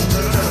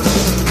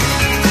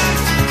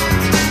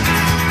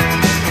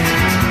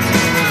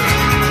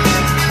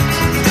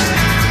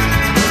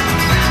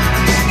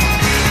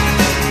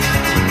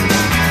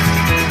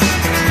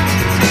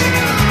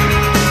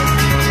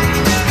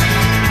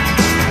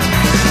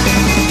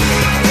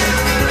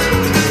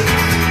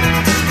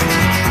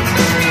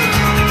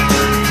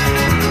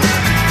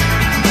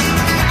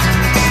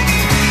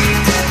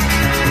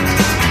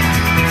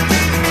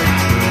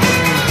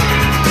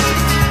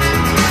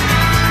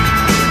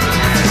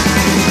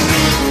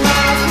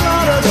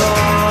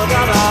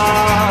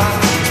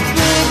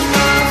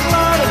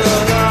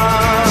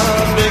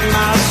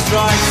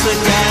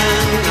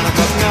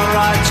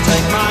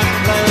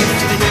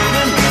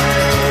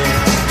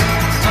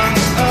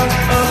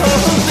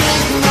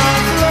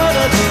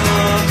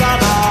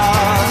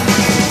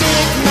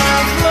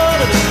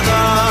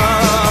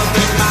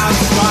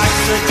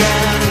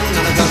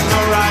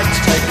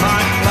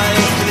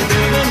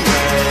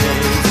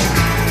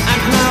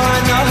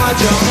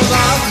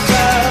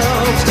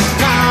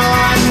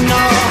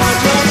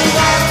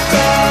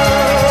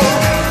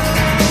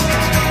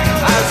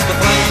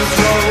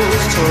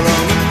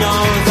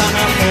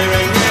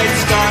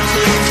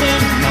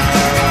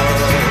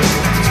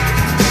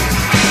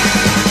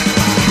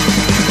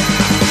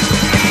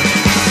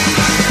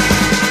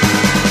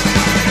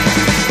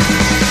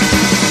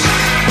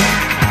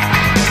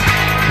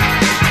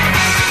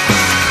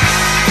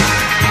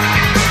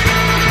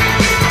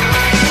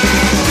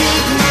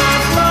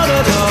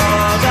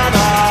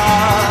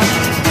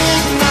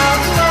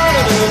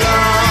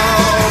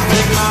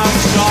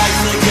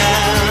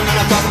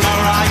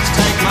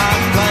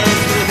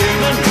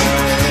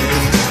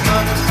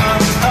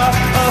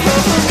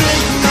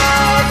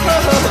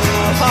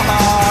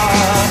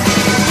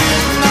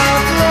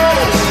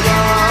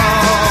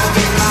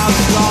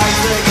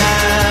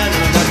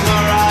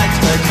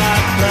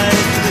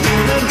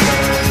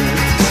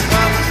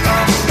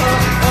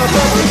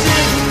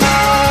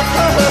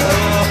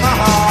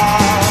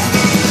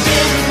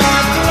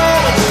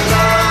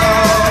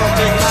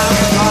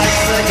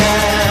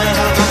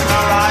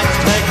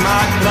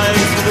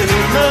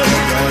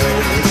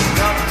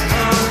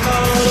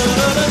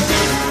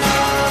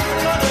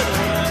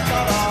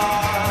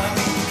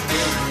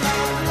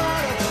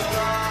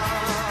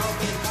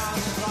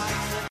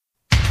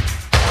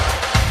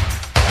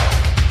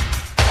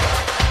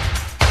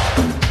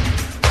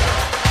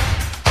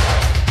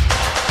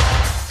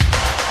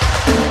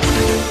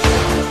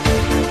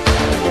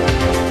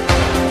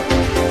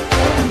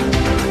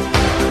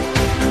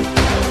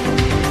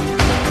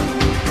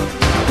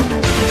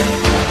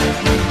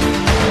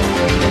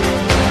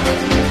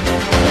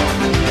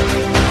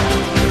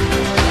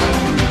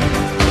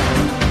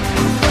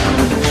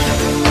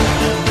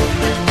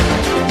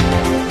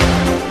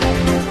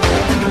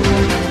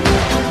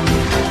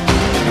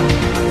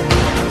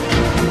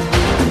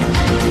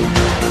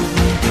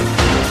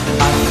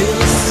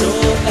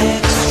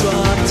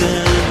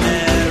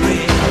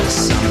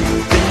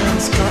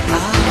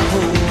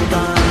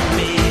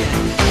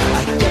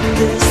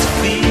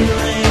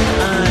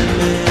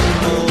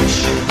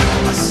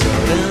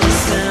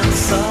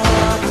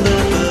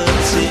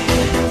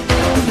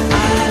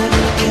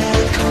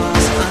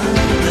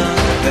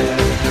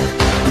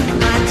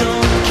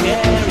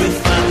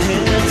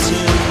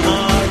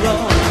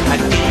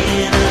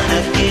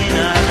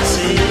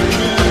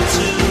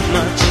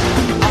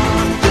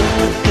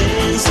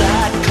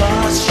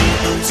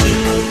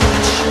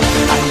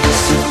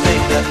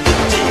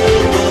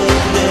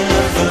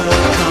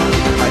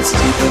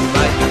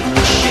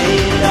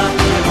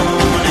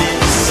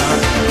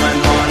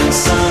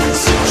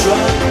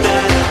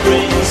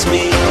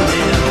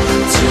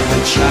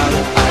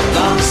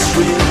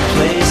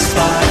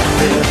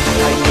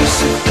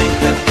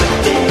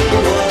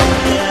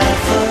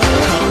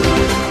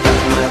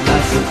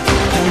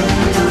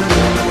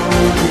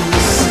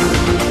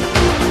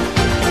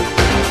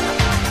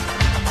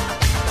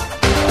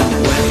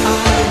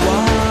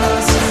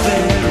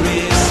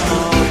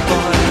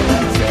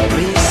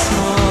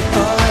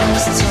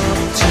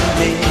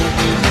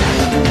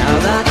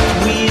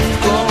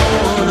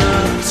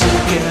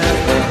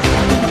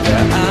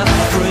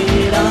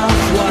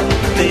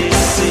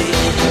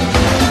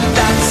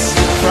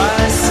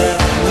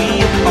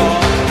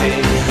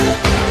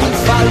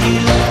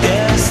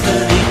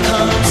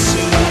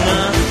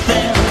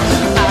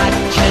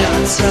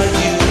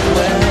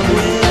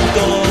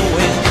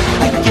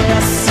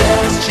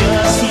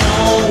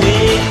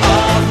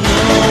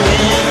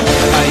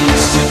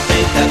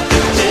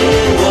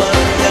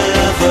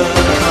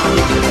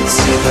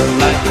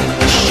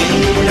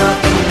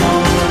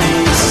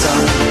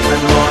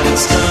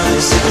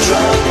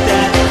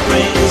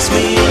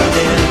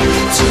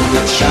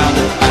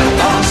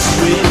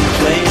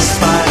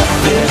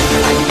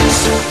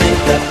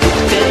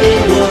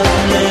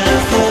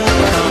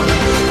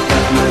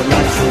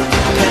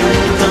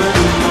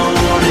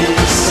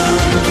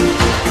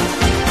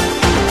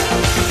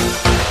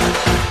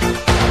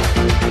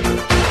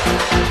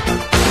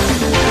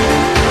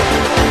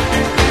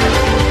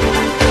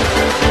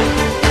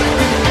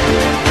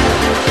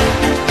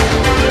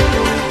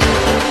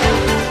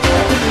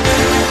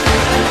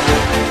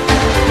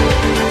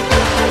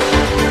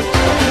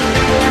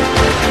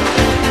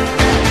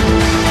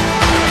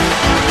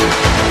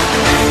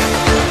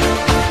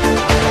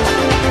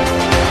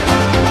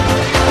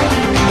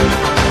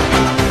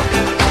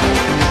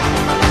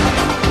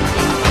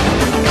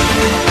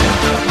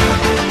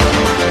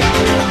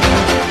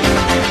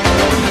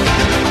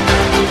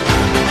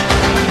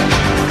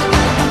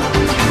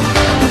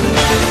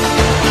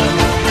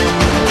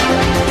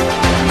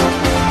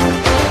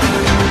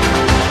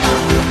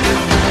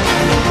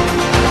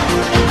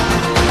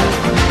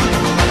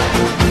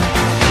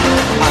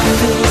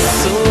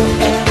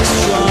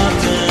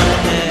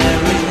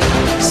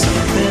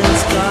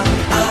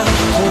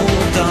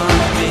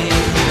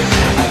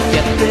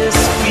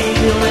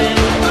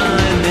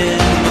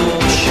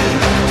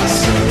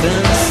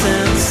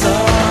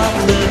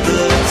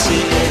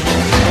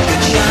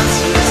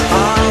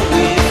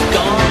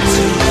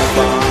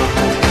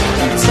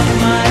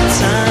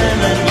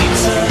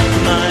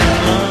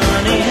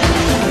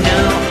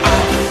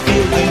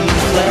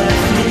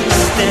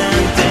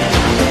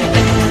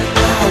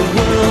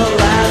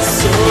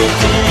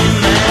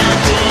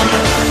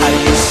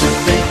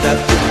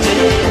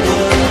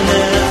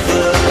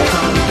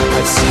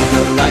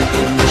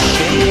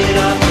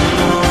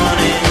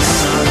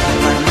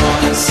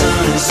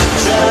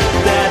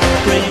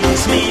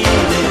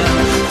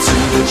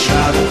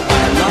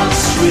 I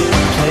lost,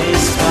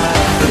 replaced by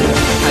fear.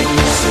 I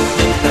used to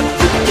think that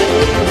the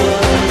day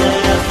would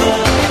never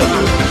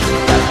come,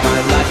 that my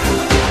life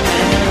would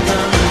depend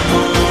on the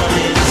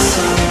morning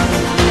sun.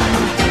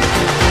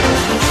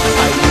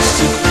 I used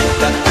to think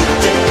that the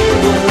day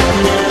would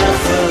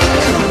never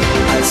come,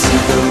 I'd see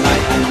the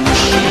light and the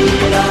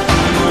shade of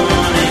the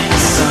morning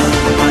sun.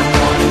 My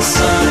morning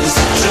sun is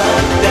the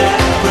drug that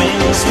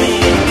brings me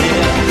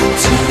here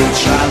to the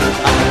trial that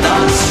I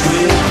lost,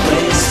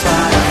 replaced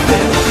by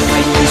fear.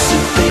 I used to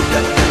think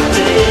that the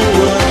day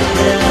would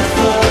never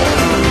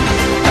come,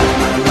 that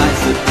my life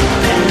would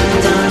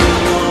depend on the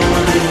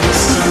morning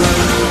sun.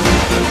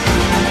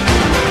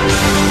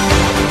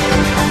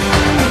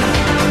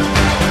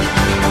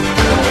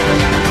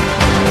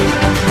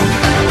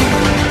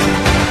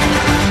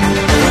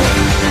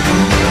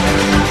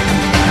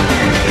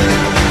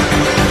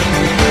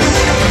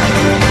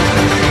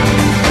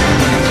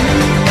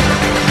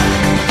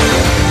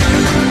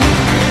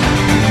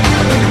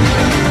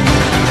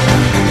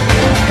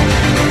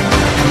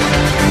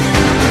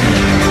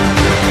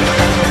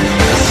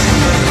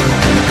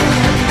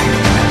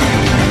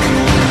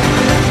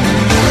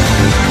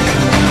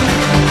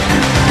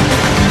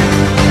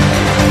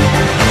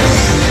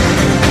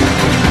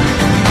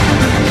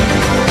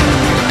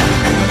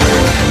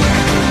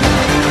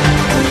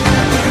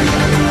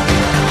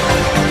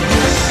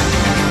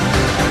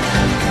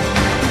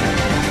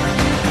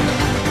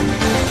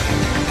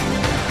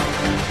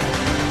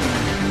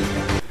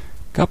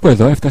 Κάπου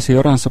εδώ έφτασε η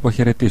ώρα να σας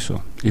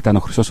αποχαιρετήσω. Ήταν ο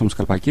Χρυσόσωμος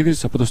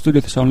Καλπακίδης από το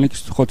στούντιο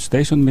Θεσσαλονίκης του Hot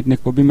Station με την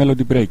εκπομπή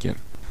Melody Breaker.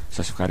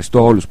 Σας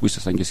ευχαριστώ όλους που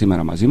ήσασταν και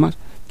σήμερα μαζί μας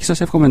και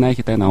σας εύχομαι να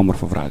έχετε ένα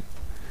όμορφο βράδυ.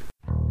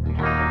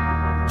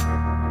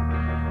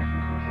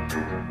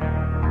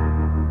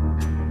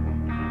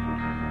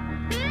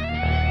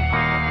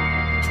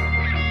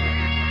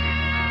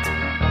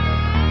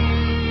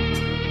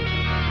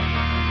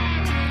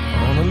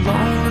 On a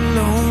long and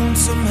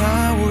lonesome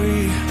highway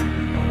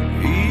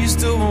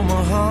east of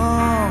Omaha,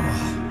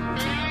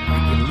 you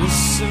can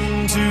listen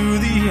to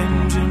the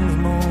engines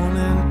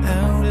moaning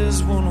out his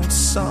one old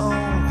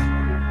song.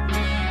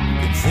 You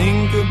can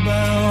think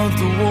about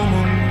the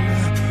woman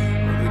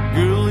or the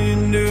girl you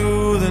knew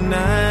the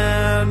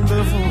night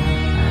before.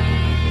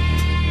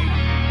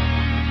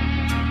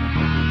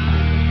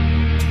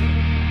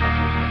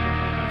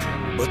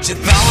 But your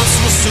thoughts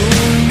will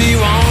soon be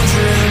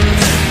wandering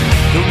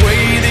the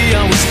way they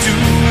always do.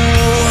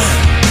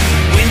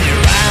 When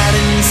you're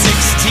riding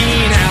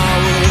 16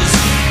 hours,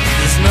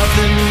 there's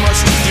nothing much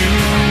to do,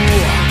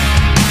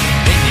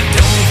 and you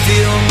don't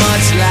feel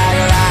much like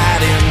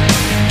riding.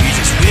 You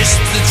just wish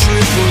the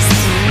trip was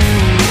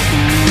through.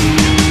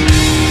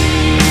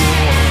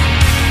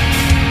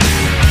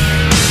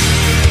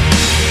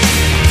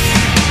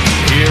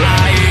 Here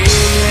I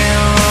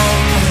am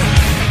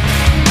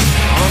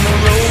on the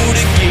road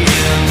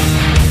again.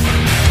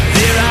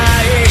 There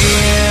I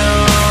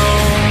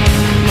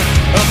am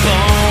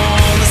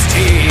upon the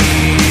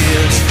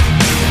stage.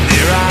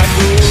 There I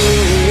go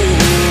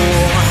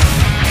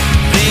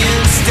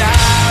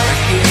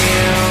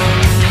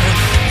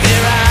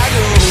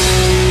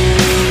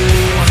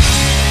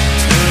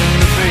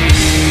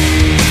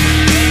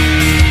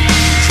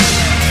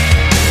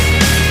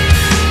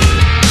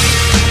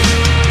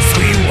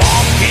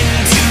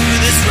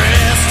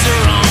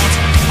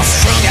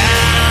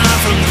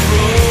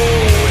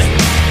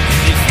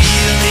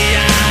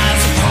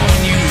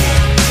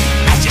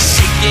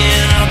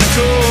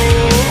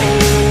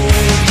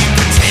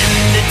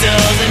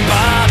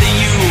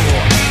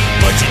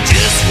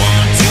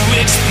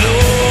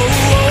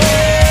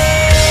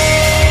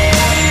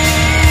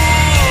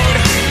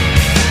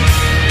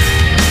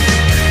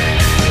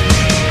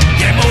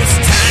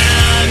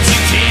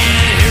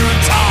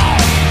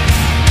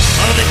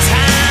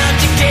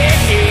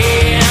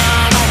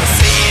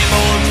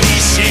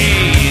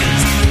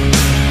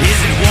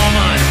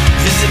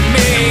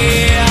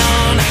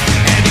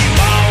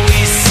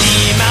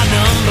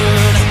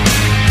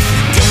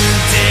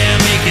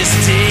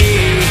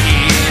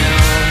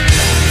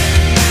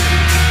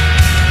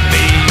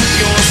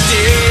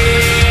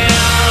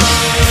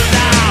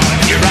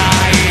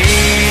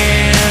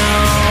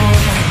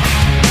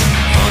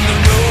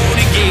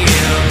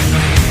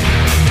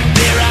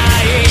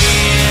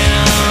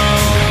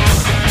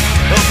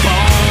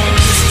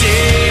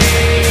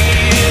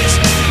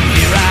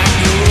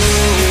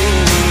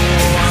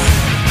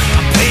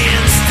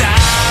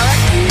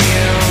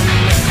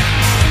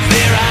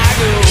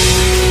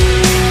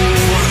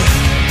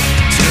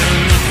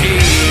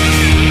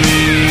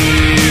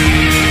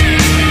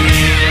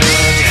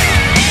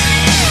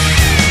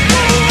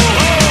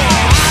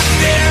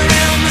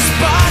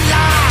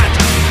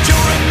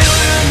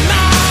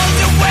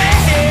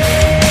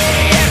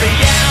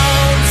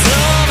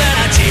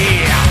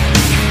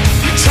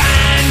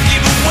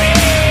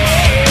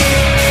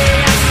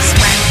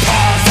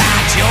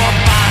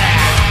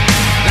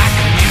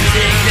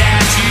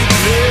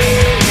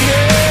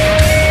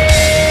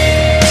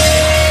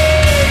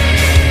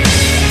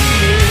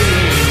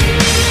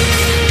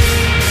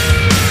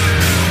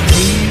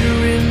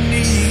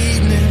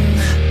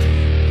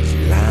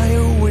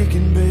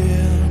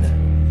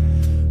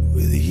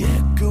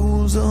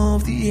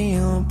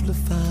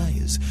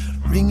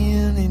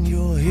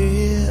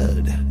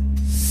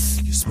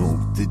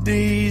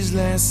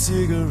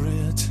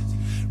cigarette,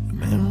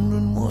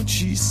 remembering what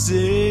she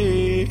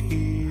said.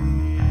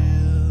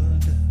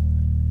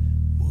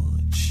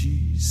 What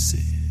she said.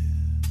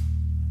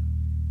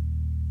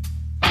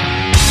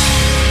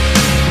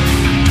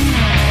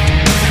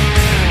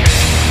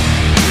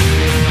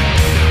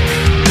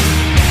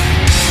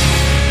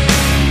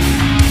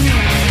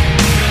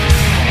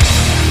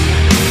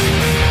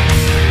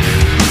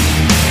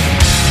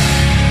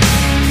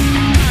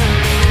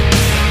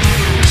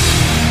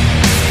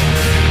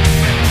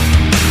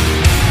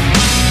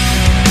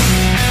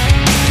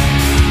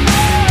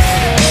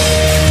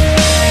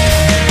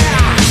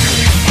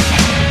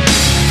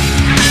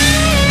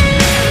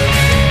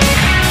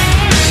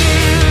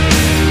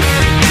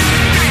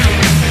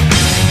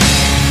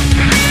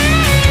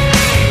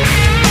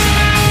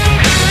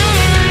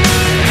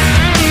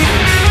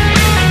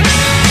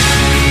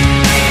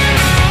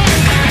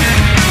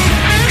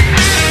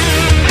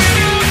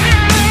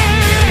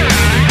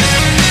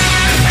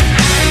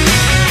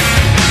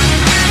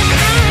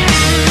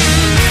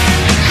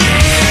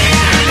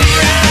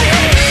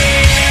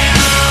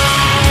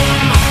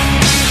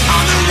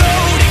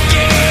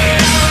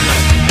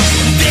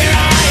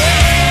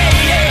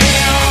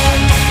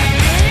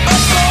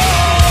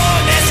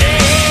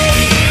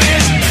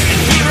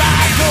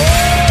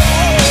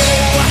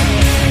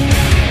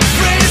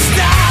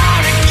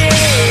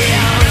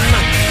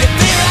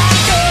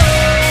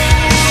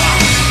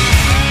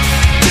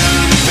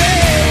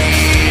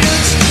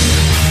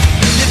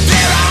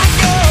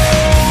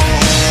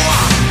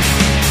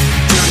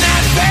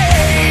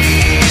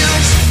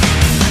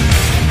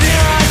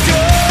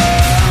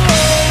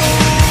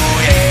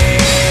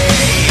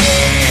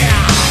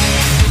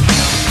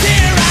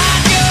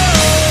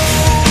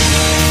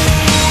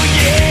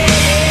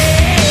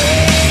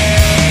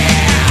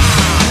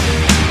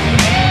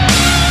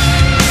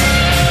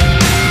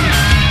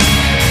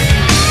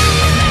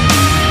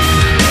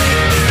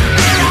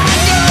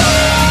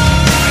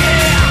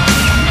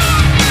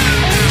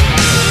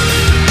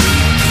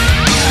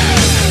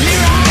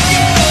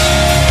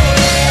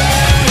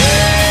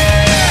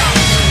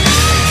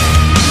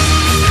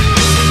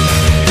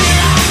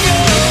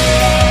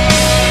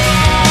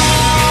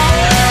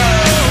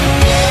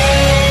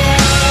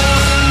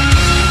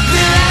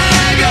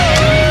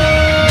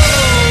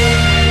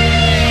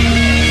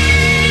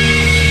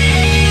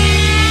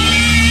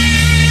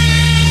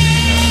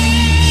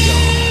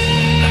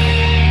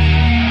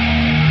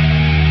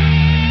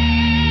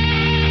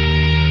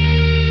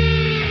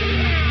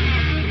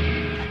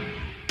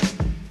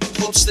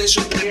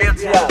 Hotstation.gr.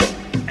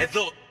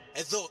 Εδώ,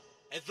 εδώ,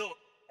 εδώ,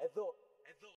 εδώ.